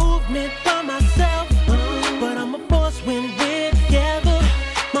 I'm a movement by myself, but I'm a force when we're together.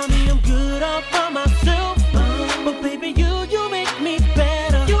 Mommy, I'm good all by myself, but baby, you make me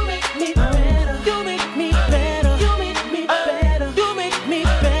better. You make me better. You make me better. You make me better. You make me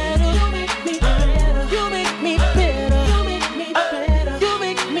better. You make me better. You make me better. You make me better. You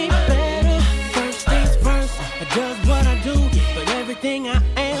make me better. First things first, I does what I do, but everything I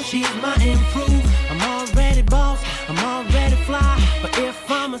am, she's my improve. I'm already boss, I'm already fly, but if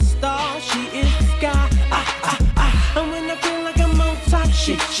I'm a star, she is the sky. And when I feel like I'm on top,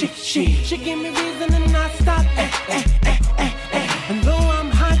 she give me reason to not stop. And though I'm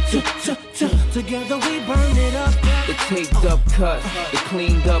hot, together we burn it up. The taped up cut, the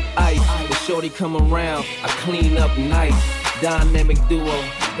cleaned up ice. The shorty come around, I clean up nice. Dynamic duo,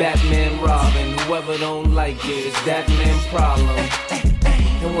 Batman, Robin. Whoever don't like it, it's that man problem.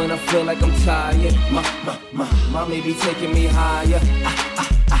 And when I feel like I'm tired, my may be taking me higher.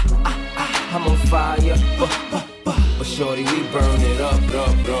 I'm on fire, but shorty, we burn it up.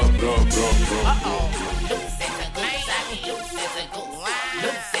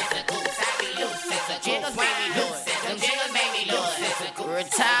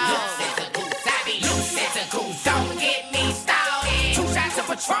 Don't get me started. 2 shots of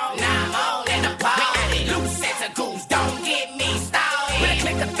Patron, now I'm all in the party. Loose as a goose, don't get me started. With a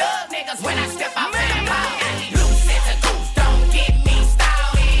click of thug niggas when I step out in the party. Loose as a goose, don't get me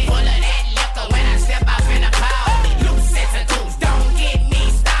started. Full of that liquor when I step out in the party. Loose as a goose, don't get me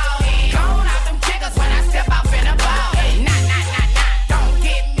started. Gone out them chiggers when I step out in the party. Nah, don't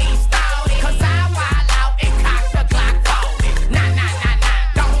get me started. 'Cause I wild out and cock the Glock 40. Nah,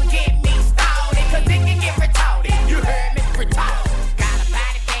 don't get me started. 'Cause it can get retarded. You heard me retarded. Got a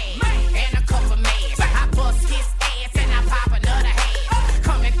body bag,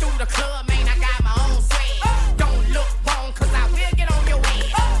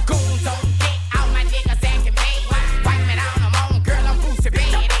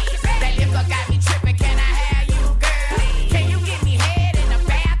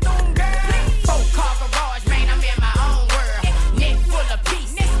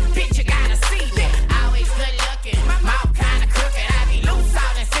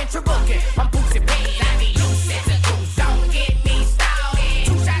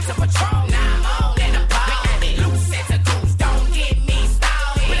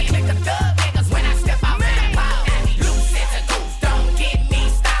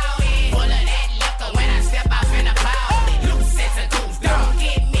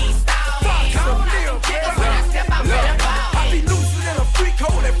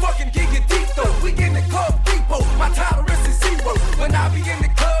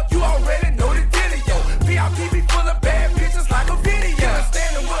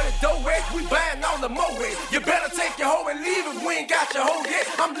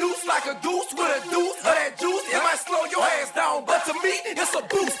 loose like a goose with a deuce of that juice. It might slow your ass down, but to me, it's a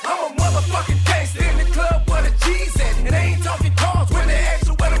boost. I'm a motherfucking gangster in the club where the G's at. And they ain't talking cars when they ask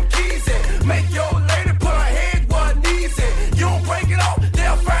you where them keys at. Make your old lady put her head where her knees at. You don't break it off,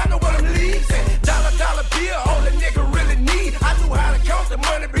 they'll find out where them leaves at. Dollar bill, all the nigga really need. I knew how to count the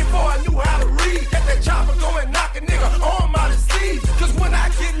money before I knew how to read. Get that chopper go and knock a nigga arm out his sleeve. Cause when I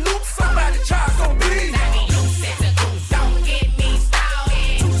get loose, somebody tries on me. Don't get me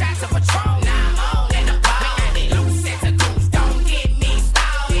started. 2 shots of Patron, now I'm all in the ball. Loose as a goose, don't get me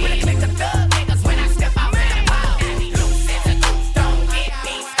started. With a click of thug niggas when I step out in the ball. Loose as a goose, don't get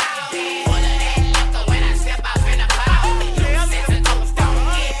me started. Full of that liquor when I step out in the ball. Loose as a goose, don't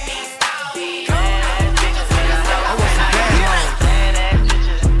get me started. Cold niggas when I step out in the ball.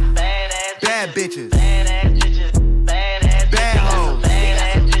 Bad bitches. Bad hoes.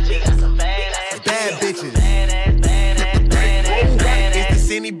 Bad bitches. Is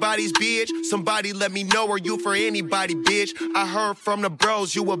this anybody's bitch? Somebody let me know, are you for anybody, bitch? I heard from the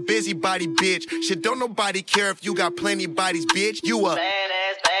bros, you a busybody, bitch. Shit, don't nobody care if you got plenty bodies, bitch. You a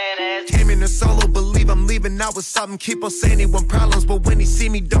came in a solo, believe I'm leaving out with something. Keep on saying he want problems, but when he see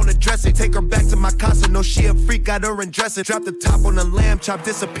me, don't address it. Take her back to my casa, no she a freak, got her and dress it. Drop the top on the lamb chop,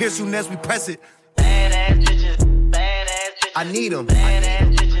 disappear soon as we press it. I need them.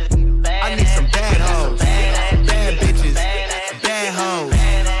 I need some bad hoes. Bad bitches. Bad hoes.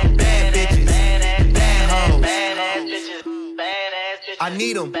 Bad bitches. Bad hoes. I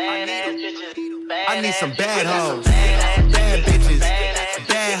need them. I need some bad hoes. Bad bitches.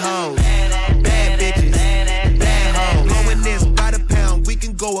 Bad hoes. Bad bitches. Bad hoes. Blowing this by the pound, we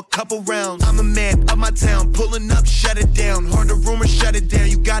can go a couple rounds. I'm a man of my town, pulling up, shut it down. Heard the rumor, shut it down.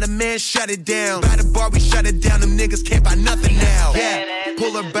 You got a man, shut it down. By the bar, we shut it down. Them niggas can't buy nothing now. Yeah,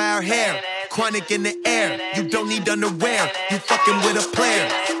 pull her by her hair. Chronic in the air. You don't need underwear. You fucking with a player.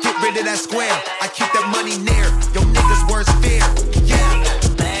 Get rid of that square. I keep that money near. Yo niggas words fair. Yeah.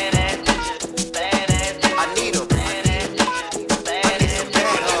 I need them. I need some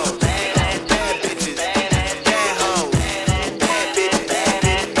bad hoes. Bad bitches. Bad hoes. Bad bitches.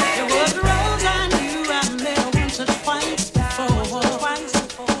 There was a rose I knew I met her once or twice before.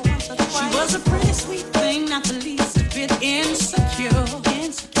 She was a pretty sweet thing, not the least bit insecure.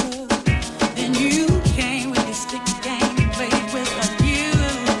 Then you came with your sticky game and played with her.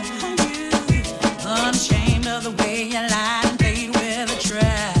 Unashamed of the way you lied and played with a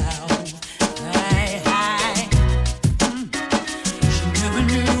trap. She never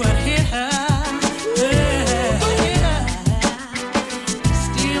knew what hit her.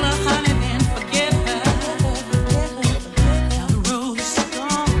 Steal her honey, then forget her. Now the road is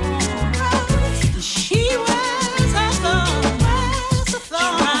gone. She was a thorn,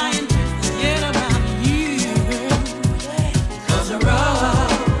 trying to forget about you. 'Cause the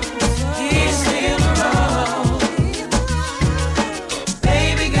road is still a road.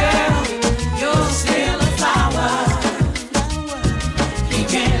 Baby girl, you're still a flower. He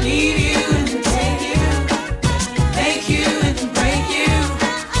can't leave you and take you, make you and break you.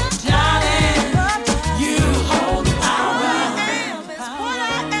 Darling, you hold the power.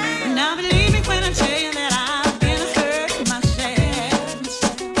 Now believe me when I tell you that I've been hurt myself.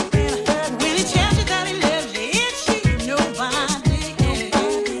 When he tells you that he loves you, it's you, nobody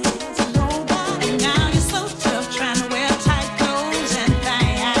else. And now you're so tough trying to wear tight clothes and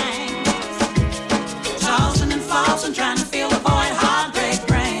things. Tossing and falling, trying to fill the void heartbreak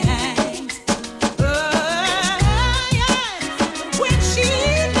brings. When she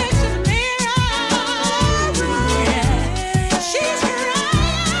looks in the mirror, she's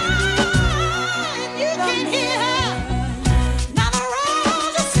crying. You can hear her. Now the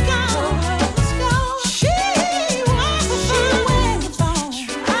rose is gone. She was a fool,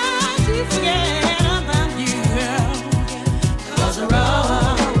 trying to forget about you. 'Cause the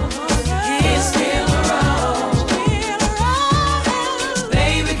road is still a road.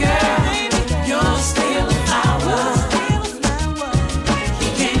 Baby girl, you're still a flower. He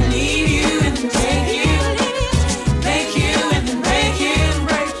can't leave you and take you, make you and then break you.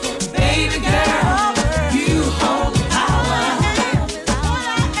 Baby girl, you hold the power.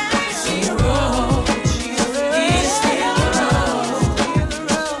 See the road is still a road.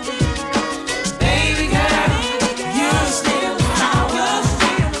 Baby girl, you're still a flower.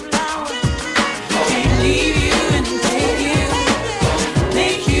 He can't leave you and then take you,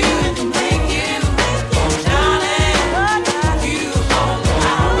 make you and then break you. Darling, you hold the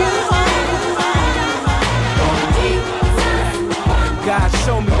power. God,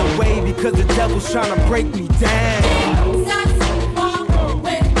 show me the way because the devil's trying to break me down.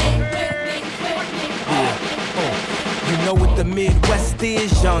 You know what the Midwest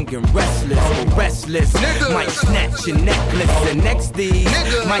is? Young and restless, or restless. Nigga. Might snatch your necklace and next these.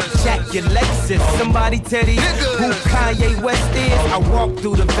 Might jack your Lexus. Somebody tell these who Kanye West is. I walk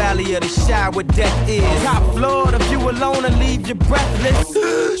through the valley of the shadow where death is. Top floor, the view alone and leave you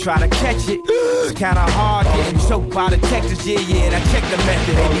breathless. Try to catch it. It's kinda hard getting choked by detectives. Yeah, and I check the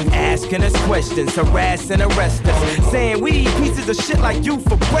method. They be asking us questions, harass and arrest us. Saying we eat pieces of shit like you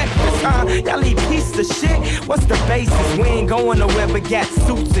for breakfast, huh? Y'all eat pieces of shit? What's the basis? We ain't going nowhere but got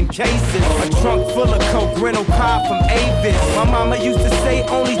suits and cases. A trunk full of coke, rental car from Avis. My mama used to say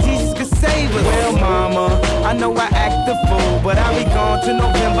only Jesus could save us. Well, mama, I know I act the fool, but I'll be gone to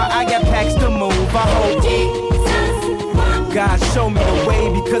November. I got packs to move. I hope God show me the way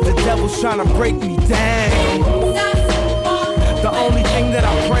because the devil's trying to break me down. The only thing that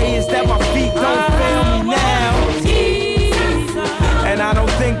I pray is that my feet don't fail me now. And I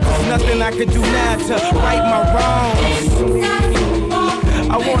don't think there's nothing I can do now to right my wrongs.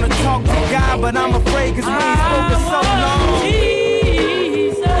 I wanna talk to God, but I'm afraid cause we ain't spoken so long.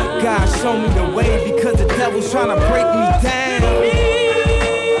 God show me the way because the devil's trying to break me down.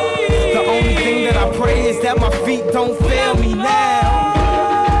 The only thing that I pray is that my feet don't fail me now.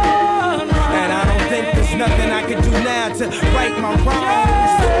 And I don't think there's nothing I can do now to right my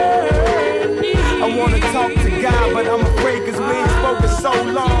wrongs. I wanna talk to God, but I'm afraid cause we ain't spoken so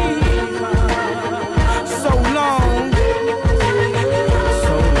long. So long.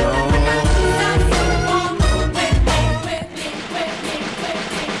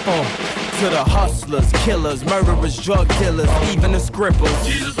 To the hustlers, killers, murderers, drug dealers, even the scribbles.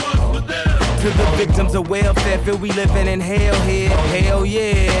 Jesus was there. To the victims of welfare, feel we living in hell here, hell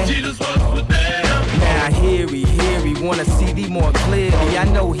yeah. Jesus was there. Now hear he, wanna see thee more clearly. I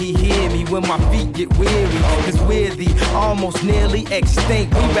know he hear me when my feet get weary. Cause we're the almost nearly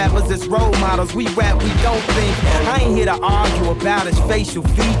extinct. We rappers as role models, we rap, we don't think. I ain't here to argue about his facial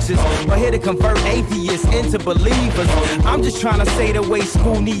features, or here to convert atheists into believers. I'm just trying to say the way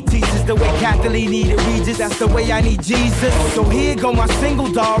school need teachers, the way Catholic needed Regis, that's the way I need Jesus. So here go my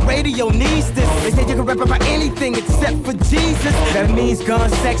single, dog, radio needs this. They say you can rap about anything except for Jesus. That means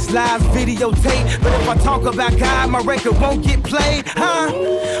guns, sex, lies, videotape. But if I talk about God, my record won't get played, huh?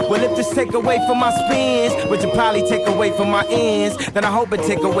 Well, if this take away from my spins, which will probably take away from my ends, then I hope it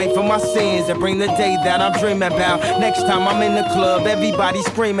take away from my sins and bring the day that I'm dreaming about. Next time I'm in the club, everybody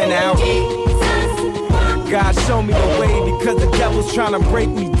screaming out. God show me the way because the devil's trying to break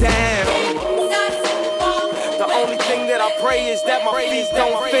me down. The only thing that I pray is that my feet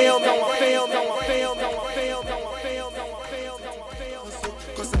don't fail me.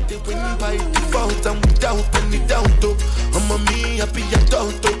 Cause I did win by default and without any doubt. I'm a me happy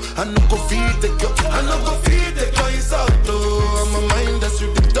adult. I no go feed the girl, I no go feed the girl is out. I'm a mind that's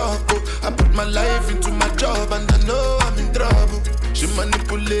you the talk. I put my life into my job and I know I'm in trouble. She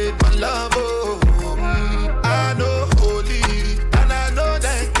manipulate my love. I know holy and I know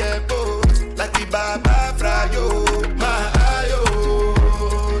that get both. Like the Baba Frayo, my ayo,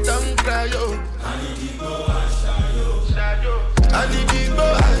 don't cry yo. I need to go and shadow. I need to go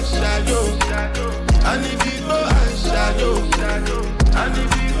and shadow. I need to go and shadow. I need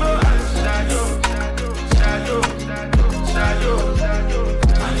to go and shadow. Shadow.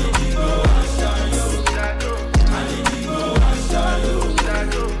 I need to go and shadow. I need to go and shadow.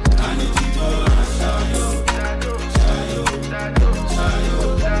 I need to go and shadow.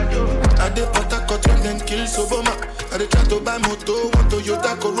 I dey Port-a-Court when them kill Soboma. I dey try to buy moto, want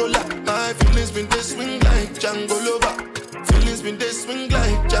Toyota Corolla. My feelings been they swing like Django Lover. Feelings been they swing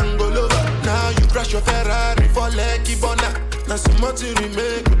like Django Lover. Now you crash your Ferrari for Lucky Bona. Now so much you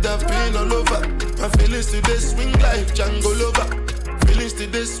remake could have been all over. My feelings today swing like Django Lover. Feelings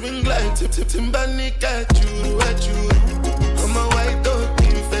today swing like Timbani at you. I'm a white dog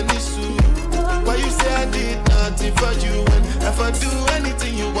in Fenisu. Why you say I did nothing for you when if I do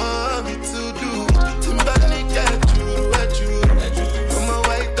anything you want me to do? Timbani at you. I'm a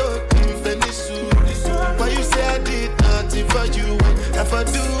white dog in Fenisu. Why you say I did nothing for you when if I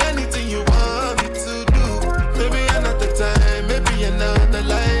do anything you want me to do? Maybe another time, maybe another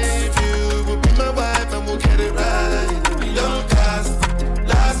life. You will be my wife and we'll get it right. Young cast,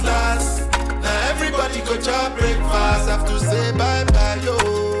 last. Now everybody go job breakfast. Have to say bye-bye, yo.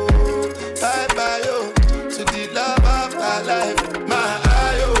 Bye-bye, yo. To the love of my life. My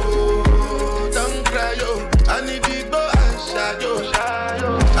eye, yo.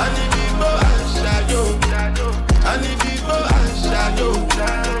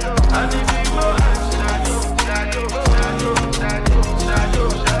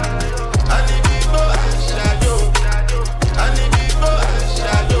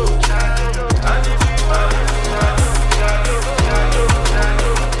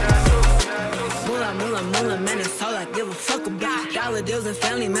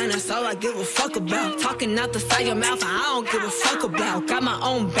 man, that's all I give a fuck about. Talking out the side of your mouth, I don't give a fuck about. Got my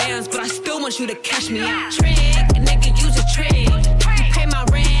own bands, but I still want you to cash me out. Trick, a nigga use a trick. You pay my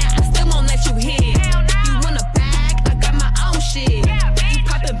rent, I still won't let you hit. You want a bag, I got my own shit. You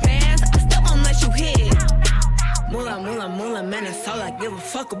poppin' bands, I still won't let you hit. Moolah, man, that's all I give a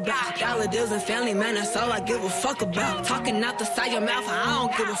fuck about. Dollar deals and family, man, that's all I give a fuck about. Talking out the side of your mouth, I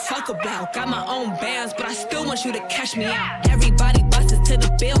don't give a fuck about. Got my own bands, but I still want you to cash me out. Everybody busts till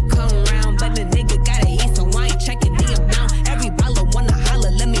the bill come round, but the nigga gotta eat, so I ain't checking the amount. Every baller wanna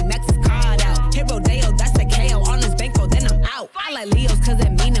holler, let me max his card out. Hero Dale, that's a KO on his bankroll, then I'm out. I like Leos cause they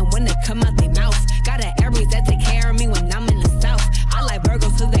mean it when they come out they mouth. Got an Aries that take care of me when I'm in the south. I like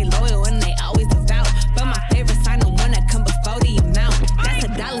Virgos cause they loyal and they always devout. But my favorite sign the one that come before the amount. That's a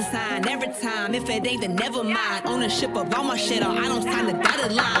dollar sign every time. If it ain't then never mind. Ownership of all my shit or I don't sign the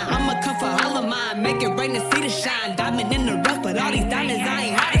dotted line. I'ma come for all of mine. Make it rain to see the shine. Diamond in the rough, but all these diamonds I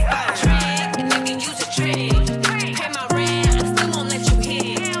ain't hard to find. Trick, a nigga use a trick. Pay my rent, I still won't let you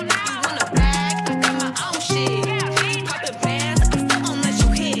hit. You want a bag, I got my own shit. Poppin' bands, I still won't let you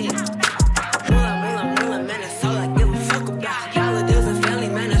hit. Moolah, man, that's all I give a fuck about. Dollar deals and family,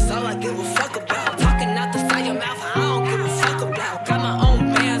 man, that's all I give a fuck about. Talking out the side of your mouth, I don't give a fuck about. Got my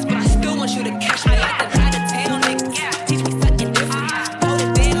own bands, but I still want you to catch me at the night of tail, niggas. Teach me something different. Hold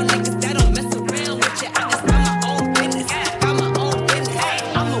it down, niggas that don't mess around with you. I just got my own business. Got my own business.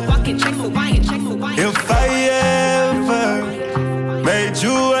 I'm a walking check for buying, check for buying. If I ever made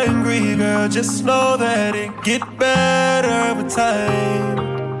you angry, girl, just know that it get better with time.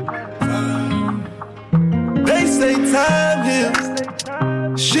 They say time heals.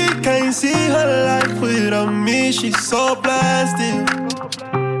 She can't see her life without me. She's so blasted.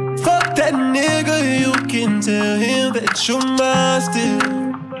 Fuck that nigga, you can tell him that you're mine still.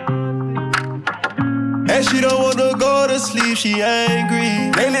 And she don't wanna go to sleep, she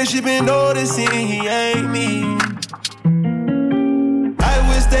angry. Lately she been noticing he ain't me. I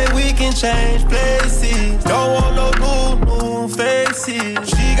wish that we can change places. Don't want no new faces.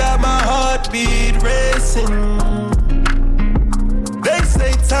 She got my heartbeat racing. They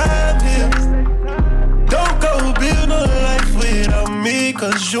say time heals. Don't go build no life without me,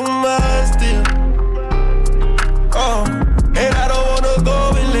 cause you mine still. And I don't wanna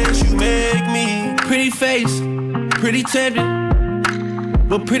go unless you make me. Pretty face, pretty tempting,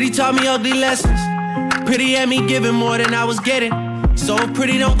 but pretty taught me ugly lessons. Pretty had me giving more than I was getting. So if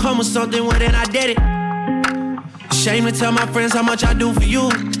pretty don't come with something, well then I did it. Shame to tell my friends how much I do for you,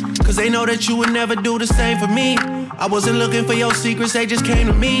 cause they know that you would never do the same for me. I wasn't looking for your secrets, they just came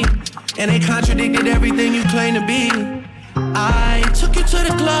to me. And they contradicted everything you claim to be. I took you to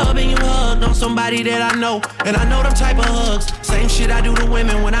the club and you hugged on somebody that I know. And I know them type of hugs. Same shit I do to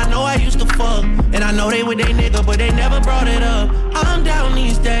women when I know I used to fuck. And I know they with they nigga, but they never brought it up. I'm down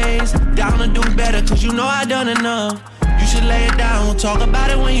these days, down to do better, cause you know I done enough. You should lay it down, we'll talk about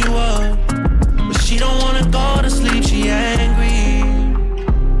it when you up. But she don't wanna go to sleep, she angry.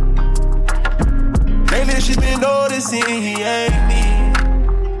 Lately she been noticing he ain't me.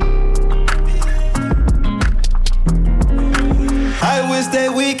 I wish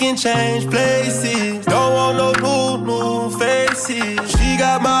that we can change places. Don't want no new faces. She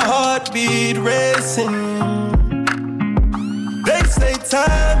got my heartbeat racing. They say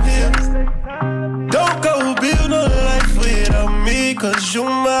time heals. Don't go build no life without me, cause you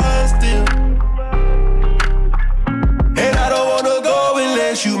mine still. And I don't wanna go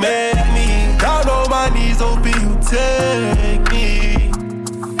unless you make me. Down on my knees, hoping you take me.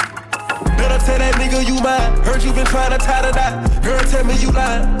 Better tell that nigga you mine. Heard you been trying to tie the knot. Girl, tell me you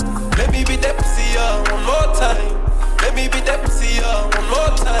lying. Let me beat that pussy up one more time. Let me beat that pussy up one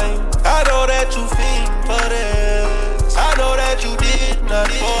more time. I know that you feel for this. I know that you did not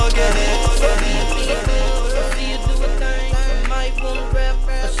forget it.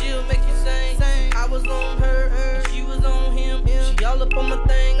 All up on my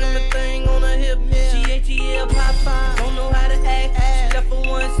thing, and my thing on her hip. She ATL Popeye, don't know how to act. She left for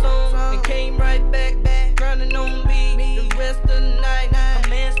one song and came right back, grinding on me the rest of the night. My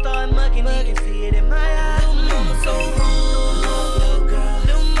man started mugging, he can see it in my eyes. Little mama so rude,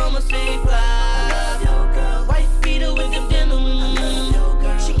 little mama say fly. White beater with them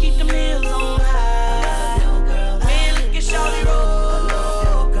denim. She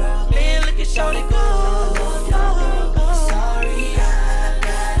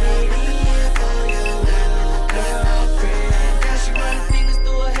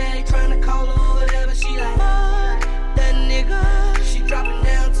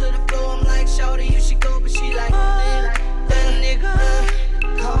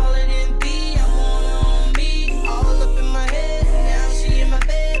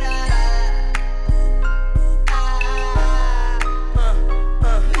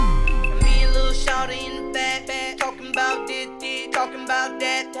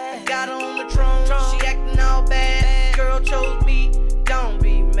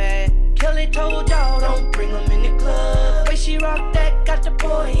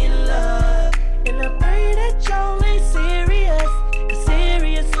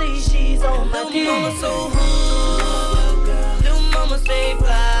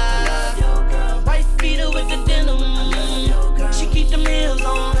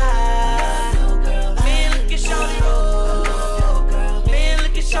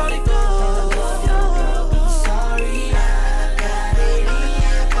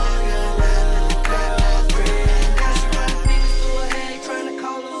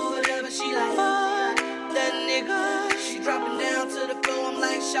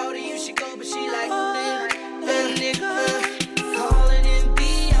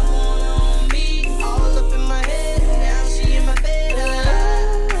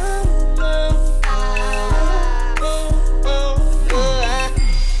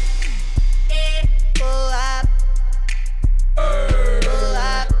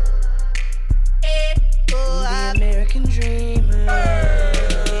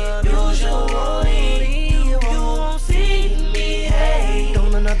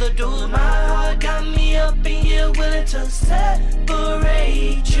to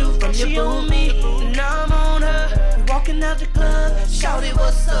separate you from she on me, and I'm on her. We walking out the club, shouted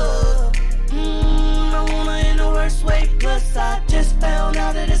what's up. I want her in the worst way. Plus I just found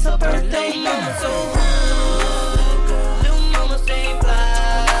out that it's her birthday. Mama so good, little mama stay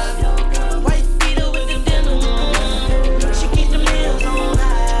fly. White feeder with the denim, she keep the nails on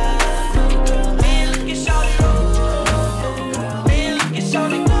high. Man, look at shawty roll. Man, look at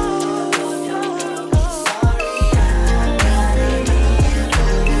shawty go.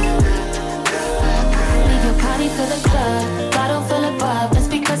 Leave your party for the club, bottle full of bub. That's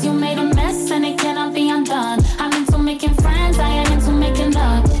because you made a mess and it cannot be undone. I'm into making friends, I am into making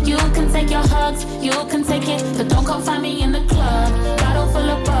love. You can take your hugs, you can take it, but don't come find me in the club. Bottle full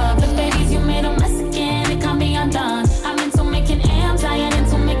of bub, but babies, you made a mess again, it can't be undone. I'm into making amps, I am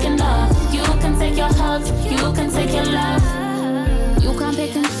into making love. You can take your hugs, you can take your love. You can't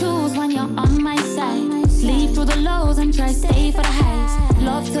pick and choose when you're on my side. Sleep through the lows and try stay for the highs.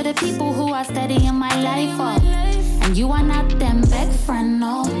 Love to the people who are steady in my life, and you are not them big friend,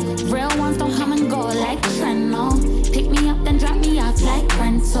 no. Real ones don't come and go like trend, no. Pick me up then drop me off like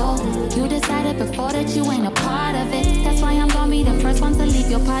rental. You decided before that you ain't a part of it. That's why I'm gonna be the first one to leave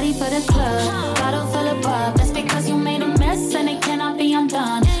your party for the club. Bottle full of bub, that's because you made a mess and it cannot be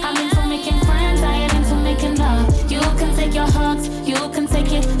undone. I'm into making friends, I am into making love. You can take your hugs, you can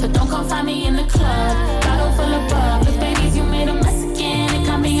take it, but don't come find me in the club. Bottle full of bub, but babies, you made a mess again, it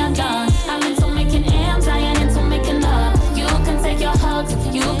can't be undone. I'm into making amps, I am into making love. You can take your hugs,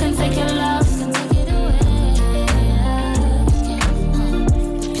 you can take your love.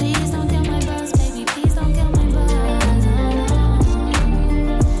 Please don't kill my buzz, baby, please don't kill my buzz.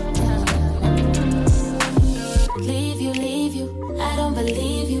 Leave you, I don't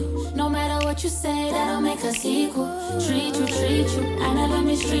believe you. No matter what you say, that'll make us equal. Treat you, I never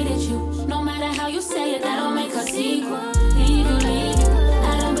mistreated you. No matter how you say it, that'll make us equal. Leave you,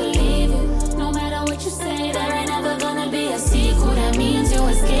 I don't believe you. No matter what you say, there ain't never gonna be a sequel. That means you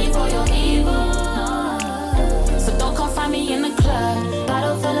escape all your evil. So don't come find me in the club,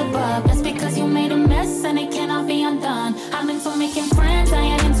 bottle full of bub. That's because you made a mess and it cannot be undone. I'm into making friends, I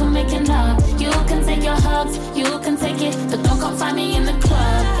am into making love. You can take your hugs, you can take it, but don't come find me in the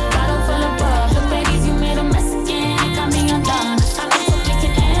club, bottle full of bub. But babies, you made a mess again, it can't be undone. I'm into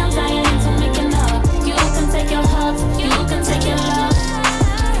making amps, I am into making love. You can take your hugs, you can take your love.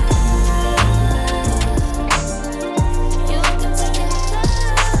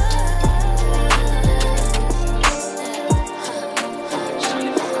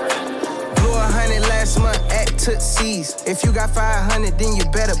 Tootsies. If you got 500, then you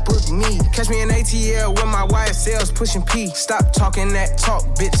better book me. Catch me in ATL with my YSLs pushing P. Stop talking that talk,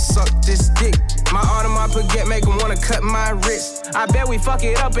 bitch, suck this dick. My Audemars baguette make them wanna cut my wrist. I bet we fuck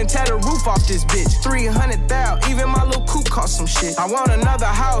it up and tear the roof off this bitch. 300,000, even my little coupe cost some shit. I want another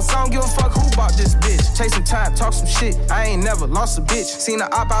house, I don't give a fuck who bought this bitch. Take some time, talk some shit, I ain't never lost a bitch. Seen a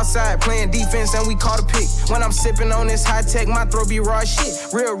op outside playing defense and we caught a pick. When I'm sipping on this high tech, my throat be raw as shit.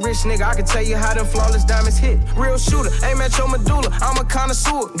 Real rich nigga, I can tell you how them flawless diamonds hit. Real shooter, aim at your medulla, I'm a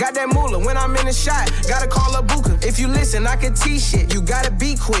connoisseur. Got that moolah, when I'm in the shot, gotta call a booker. If you listen, I can teach shit, you gotta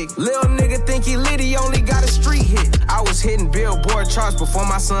be quick. Lil' nigga think he lit, he only got a street hit. I was hitting billboard charts before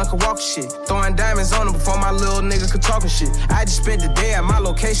my son could walk shit. Throwing diamonds on him before my little nigga could talk shit. I just spent the day at my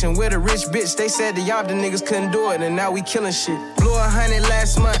location with a rich bitch. They said the Yamda niggas couldn't do it, and now we killing shit. Blew 100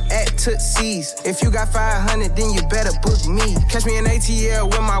 last month at Tootsies. If you got 500, then you better book me. Catch me in ATL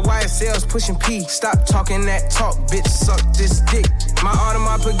with my YSLs pushing P. Stop talking that talk, bitch, suck this dick. My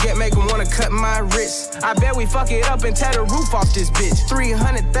Audemars baguette make them wanna cut my wrist. I bet we fuck it up and tear the roof off this bitch.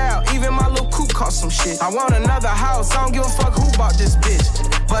 300,000, even my little coupe cost some shit. I want another house, I don't give a fuck who bought this bitch.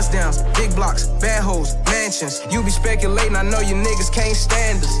 Bust downs, big blocks, bad hoes, mansions. You be speculating, I know you niggas can't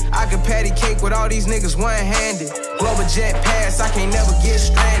stand us. I can patty cake with all these niggas one-handed. Global jet pass, I can't never get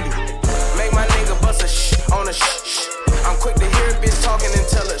stranded. Make my nigga bust a shh on a shh. I'm quick to hear a bitch talking and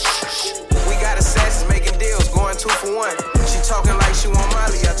tell her shh. We got assassins making deals, going 2 for 1. She talking like she want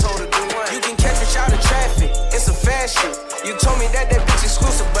Molly, I told her do one. You can catch me out of traffic, it's some fast shit. You told me that bitch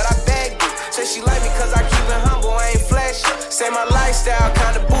exclusive, but I bagged it. Said she like me cause I keep it humble, I ain't flashy. Say my lifestyle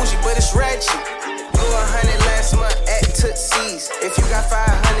kinda bougie, but it's ratchet. Blew 100 last month at Tootsies. If you got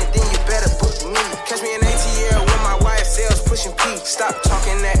 500, then you better book me. Catch me in ATL with my YSLs pushing P. Stop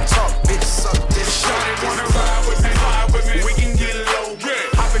talking that talk, bitch, suck this shit. Shawty wanna ride with me, we can get low.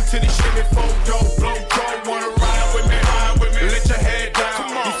 Hop into the Chevy 4-door, blow cold. Wanna ride with me, let your head down.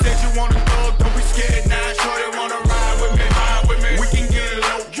 You said you wanna go, don't be scared now. Shawty wanna ride with me, we can get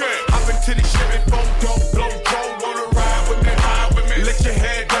low. Hop into the Chevy 4-door, blow cold. Wanna ride with me, let your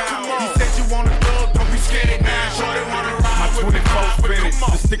head down. You said you wanna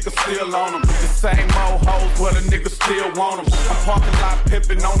sticker still on them. The same old hoes, but a nigga still want them. I'm parking lot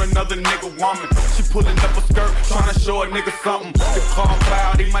pimping on another nigga woman. She pulling up a skirt, trying to show a nigga something. The car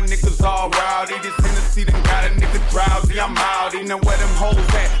cloudy, my niggas all rowdy. This Hennessy done got a nigga drowsy. I'm outy, now where them hoes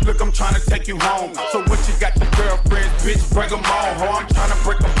at? Look, I'm trying to take you home. So what you got your girlfriends, bitch, bring them on. Ho, I'm trying to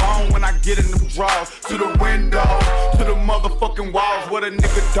break a bone when I get in them drawers. To the window, to the motherfucking walls. What a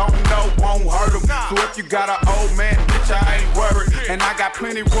nigga don't know won't hurt him. So if you got an old man, bitch, I ain't worried. And I got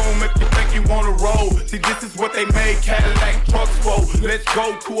plenty room if you think you wanna roll. See, this is what they made Cadillac trucks for. Let's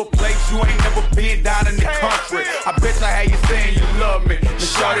go to a place you ain't never been down in the country. I bet you how you saying you love me. The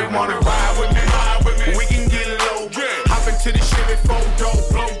shorty wanna ride with me. We can get low. Hop into the Chevy 4-door,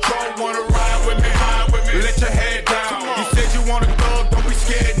 blow draw. Wanna ride with me. Let your head down. You said you want a thug, don't be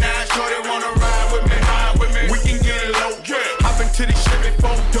scared now. Shorty wanna ride with me. We can get low. Hop into the Chevy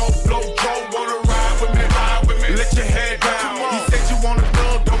 4-door, blow draw. Wanna ride with me. Let your head down. You said you want a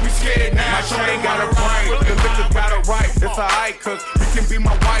thug, don't be scared now. My shorty got a brain, the liquor got it right. It's alright, cause you can be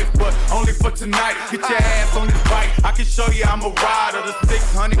my wife, but only for tonight. Get your ass on this bike. I can show you I'm a rider. The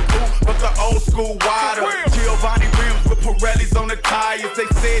 600 coupe, but the old school wider. Giovanni rims with Pirellis on the tires. They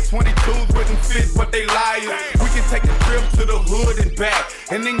said 22s wouldn't fit, but they liars. We can take a trip to the hood and back,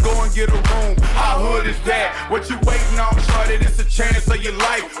 and then go and get a room. How hood is that? What you waiting on, shorty? This a chance of your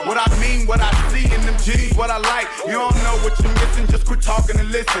life. What I mean, what I see in them G's, what I like. You don't know what you're missing, just quit talking and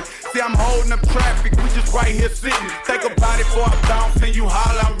listen. See, I'm holding up traffic, we just right here sitting. Think about it before I bounce and you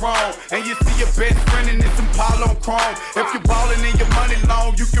holler I'm wrong. And you see your best friend in this Impala on chrome. If you're ballin' in your money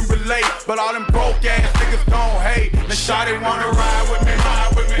long, you can relate. But all them broke ass niggas gon' hate. The shawty wanna ride with me.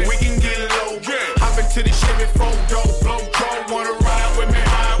 We can get low. Hop into the Chevy 4-door, blow draw. Wanna ride with me.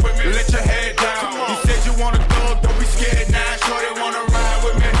 Let your head down. You said you want a thug, don't be scared now. Shorty wanna ride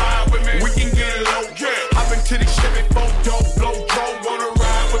with me. We can get low. Hop into the Chevy 4-door, blow draw. Wanna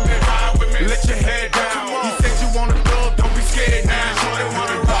ride with me. Let your head down. You said you want a thug, don't be scared now. Shorty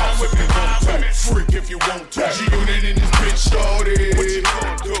wanna ride with me. Freak if you want to. G-Unit in this bitch, shorty. What you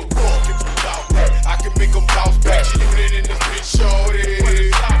gonna do? Walk if you bout that. I can make them bounce back. G-Unit in this bitch, shorty.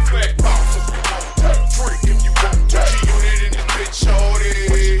 Bounce if you want to. Freak if you want to. G-Unit in this bitch, shorty.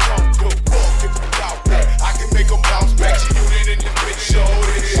 What you gonna do? Walk if you bout that. I can make them bounce back. G-Unit in this bitch,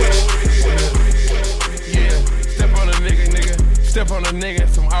 shorty. Yeah, step on a nigga. Step on a nigga,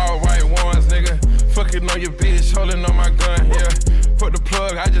 some all white ones, nigga. Fucking on your bitch, holding on my gun, yeah. Put the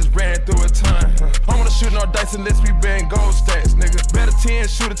plug, I just ran through a ton. I wanna shoot no dice unless we bang gold stacks, nigga. Bet a 10,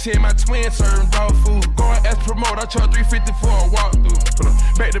 shoot a 10, my twin serving dog food. Going as promote, I charge $350 for a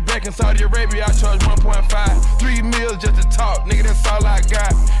walkthrough. Back to back in Saudi Arabia, I charge 1.5. 3 meals just to talk, nigga, that's all I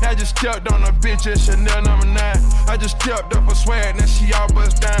got. I just stepped on a bitch at Chanel number 9. I just stepped up for swag, now she all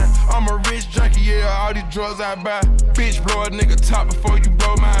bust down. I'm a rich junkie, yeah, all these drugs I buy. Bitch, blow a nigga top before you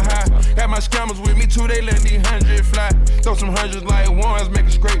blow my high. Got my scammers with me too, they let these 100 fly. Throw some hundreds like ones, make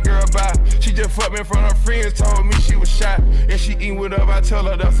a straight girl buy. She just fucked me in front of her friends, told me she was shot. And she eating with up, I tell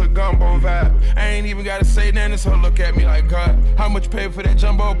her that's a gumbo vibe. I ain't even gotta say nothing, so look at me like God. How much you pay for that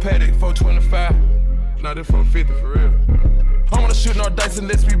jumbo paddock? $425. Nah, this $450 for real. I wanna shoot no dice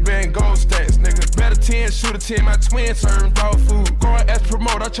unless we bang gold stacks, nigga. Bet a 10, shoot a 10, my twin serving dog food. Going as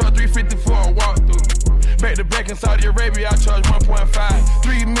promote, I charge $350 for a walkthrough. Back to back in Saudi Arabia, I charge 1.5.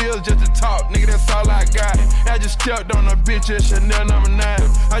 3 meals just to talk, nigga, that's all I got. I just stepped on a bitch at Chanel number 9.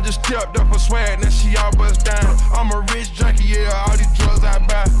 I just stepped up for swag, now she all bust down. I'm a rich junkie, yeah, all these drugs I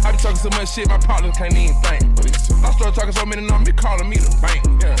buy. I be talking so much shit, my partners can't even think. I started talking so many numbers, calling me the bank,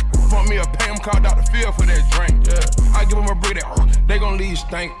 yeah. Want me a pay, I'm called Dr. Phil for that drink, yeah. I give them a break, they gon' leave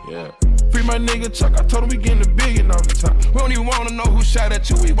stink, yeah. Free my nigga Chuck, I told him we getting $1 billion off the top. We don't even wanna know who shot at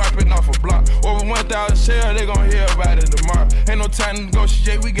you, we wiping off a block. Over 1,000 shares, they gon' hear about it tomorrow. Ain't no time to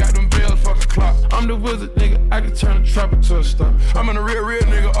negotiate, we got them bills, fuck a clock. I'm the wizard, nigga, I can turn the trap into a star. I'm in a real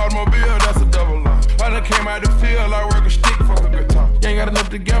nigga, automobile, that's a double line. I done came out the field, I work a stick, fuck a guitar. You ain't got enough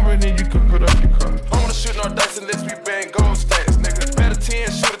to gamble, then you can put up your car. I wanna shoot no dice unless we bang gold stacks, nigga. Bet a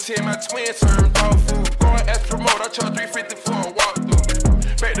 10, shoot a 10, my twin serving dog food. Going as promote, I charge $350 for a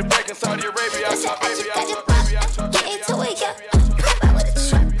walkthrough. Back to back in Saudi Arabia, I charge baby, I charge baby, I charge baby. Get into it, yeah. Pop out with a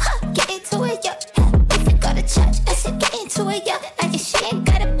trap, get into it, yeah. If you go to church, I said get into it, yeah. Like if she ain't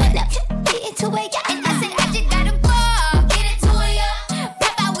got a butt up, get into it, yeah. And I said I just got a ball, get into it, yeah.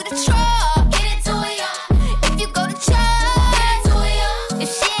 Pop out with a truck, get into it, yeah. If you go to church, get into it, yeah. If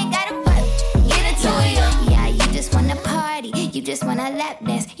she ain't got a butt, get into it, yeah. Yeah, you just wanna party, you just wanna lap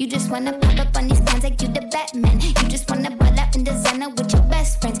dance, you just wanna pop up on these cans like you the Batman. You just wanna ball out in designer with your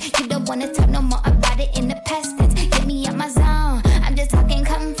best friends. You don't wanna talk no more about it in the past tense. Get me out my zone, I'm just talking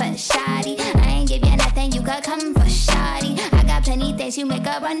comfort, shoddy. I ain't give you nothing, you could come for shoddy. I got plenty things you make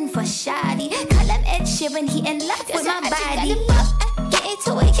a run for shoddy. Call him Ed Sheeran, he in love with my body. Get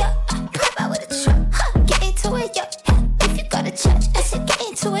into it, yo. Pop out with a truck. Get into it, yo. If you go to church, I said get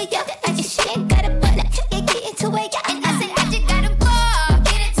into it, yo. I just she ain't got a button. Yeah, get into it, yo. And I said I just got a ball.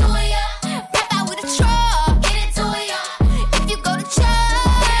 Get into it, yo. Pop out with a truck. Get into it, yo. If you go to church,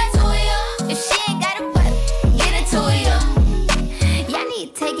 get into it, yo. If she ain't got a button, get into it, yo. Y'all need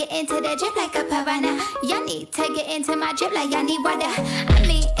to take it into the drip like a piranha. Y'all need to take it into my drip like y'all need water. I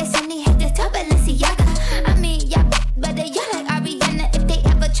mean, it's only hit the top of Balenciaga. I mean, y'all better y'all like Ariana. If they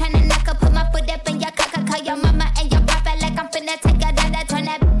ever tryna knock up, put my foot up in your cock. Call your mama and your papa like I'm finna take a dollar. Turn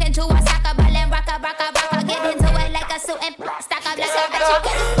that into a soccer ball and rock. Get into it like a suit and stock up like a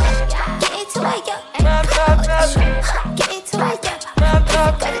bitch. Get into it, yo. Get into it, yo. If you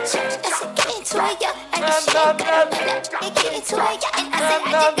go to church, I said get into it, yo. I just she ain't got a button. Get into it, yo. And I said I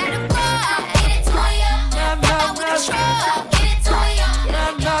just got a ball. Get into it, yo. Pop out with a truck. Get into it, yo.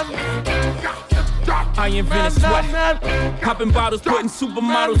 I invented sweat. Popping bottles, putting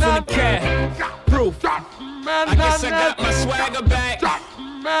supermodels in a cab. Proof. I guess I got my swagger back.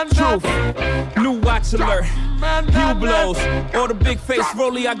 Truth. New watch alert. Pew blows. Or the big face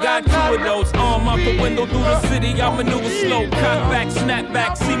rollie, I got 2 of those. Arm out the window through the city, I maneuver slow. Cock back, snap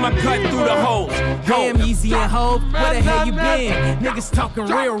back, see my cut through the holes. Damn, Yeezy and Hov, where the hell you been? Niggas talking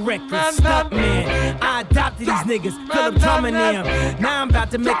real reckless, stuck man. I adopted these niggas, Philip Drummond them. Now I'm about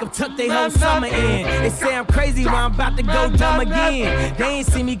to make them tuck they whole summer in. They say I'm crazy, but I'm about to go dumb again. They ain't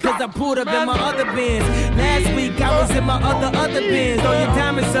see me cause I pulled up in my other bins. Last week I was in my other bins. Throw your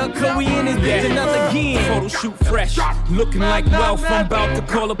diamonds up, cause we in this bitch another again. Photo shoot fresh, looking like wealth. I'm about to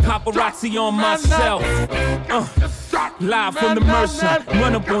call a paparazzi on myself. Live from the Mercer,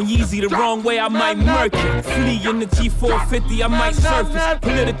 run up on Yeezy the wrong way, I might murk it. Flee in the G450, I might surface.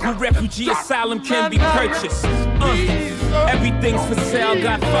 Political refugee asylum can be purchased. Everything's for sale,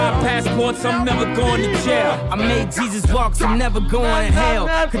 got 5 passports, I'm never going to jail. I made Jesus walk, so I'm never going to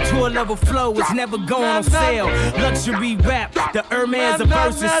hell. Couture level flow is never going on sale. Luxury rap, the Hermes of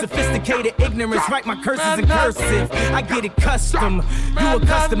verses. Sophisticated ignorance, write my curses in cursive. I get it custom, you a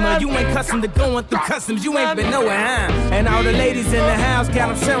customer. You ain't custom to going through customs, you ain't been nowhere, huh? And all the ladies in the house got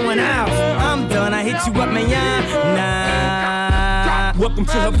them showing out. I'm done, I hit you up, man, nah. Welcome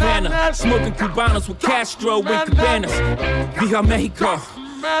to Havana, smoking Cubanos with Castro and Cabanas. Via Mexico,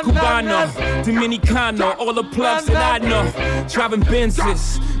 Cubano, Dominicano, all the plugs that I know. Driving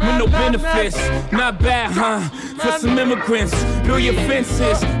Benzes with no benefits, not bad, huh? For some immigrants, build your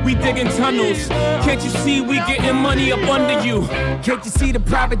fences, we digging tunnels. Can't you see we getting money up under you? Can't you see the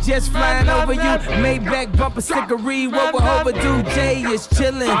private jets flying over you? Maybach bumper stickery, what we're overdue. Jay is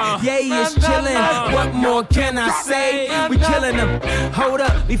chillin', Yay is chillin'. What more can I say? We killing them. Hold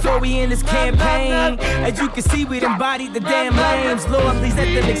up, before we end this campaign. As you can see, we embodied the damn lames. Lord, please let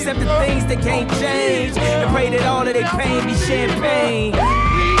them accept the things they can't change. And pray that all of their pain be champagne.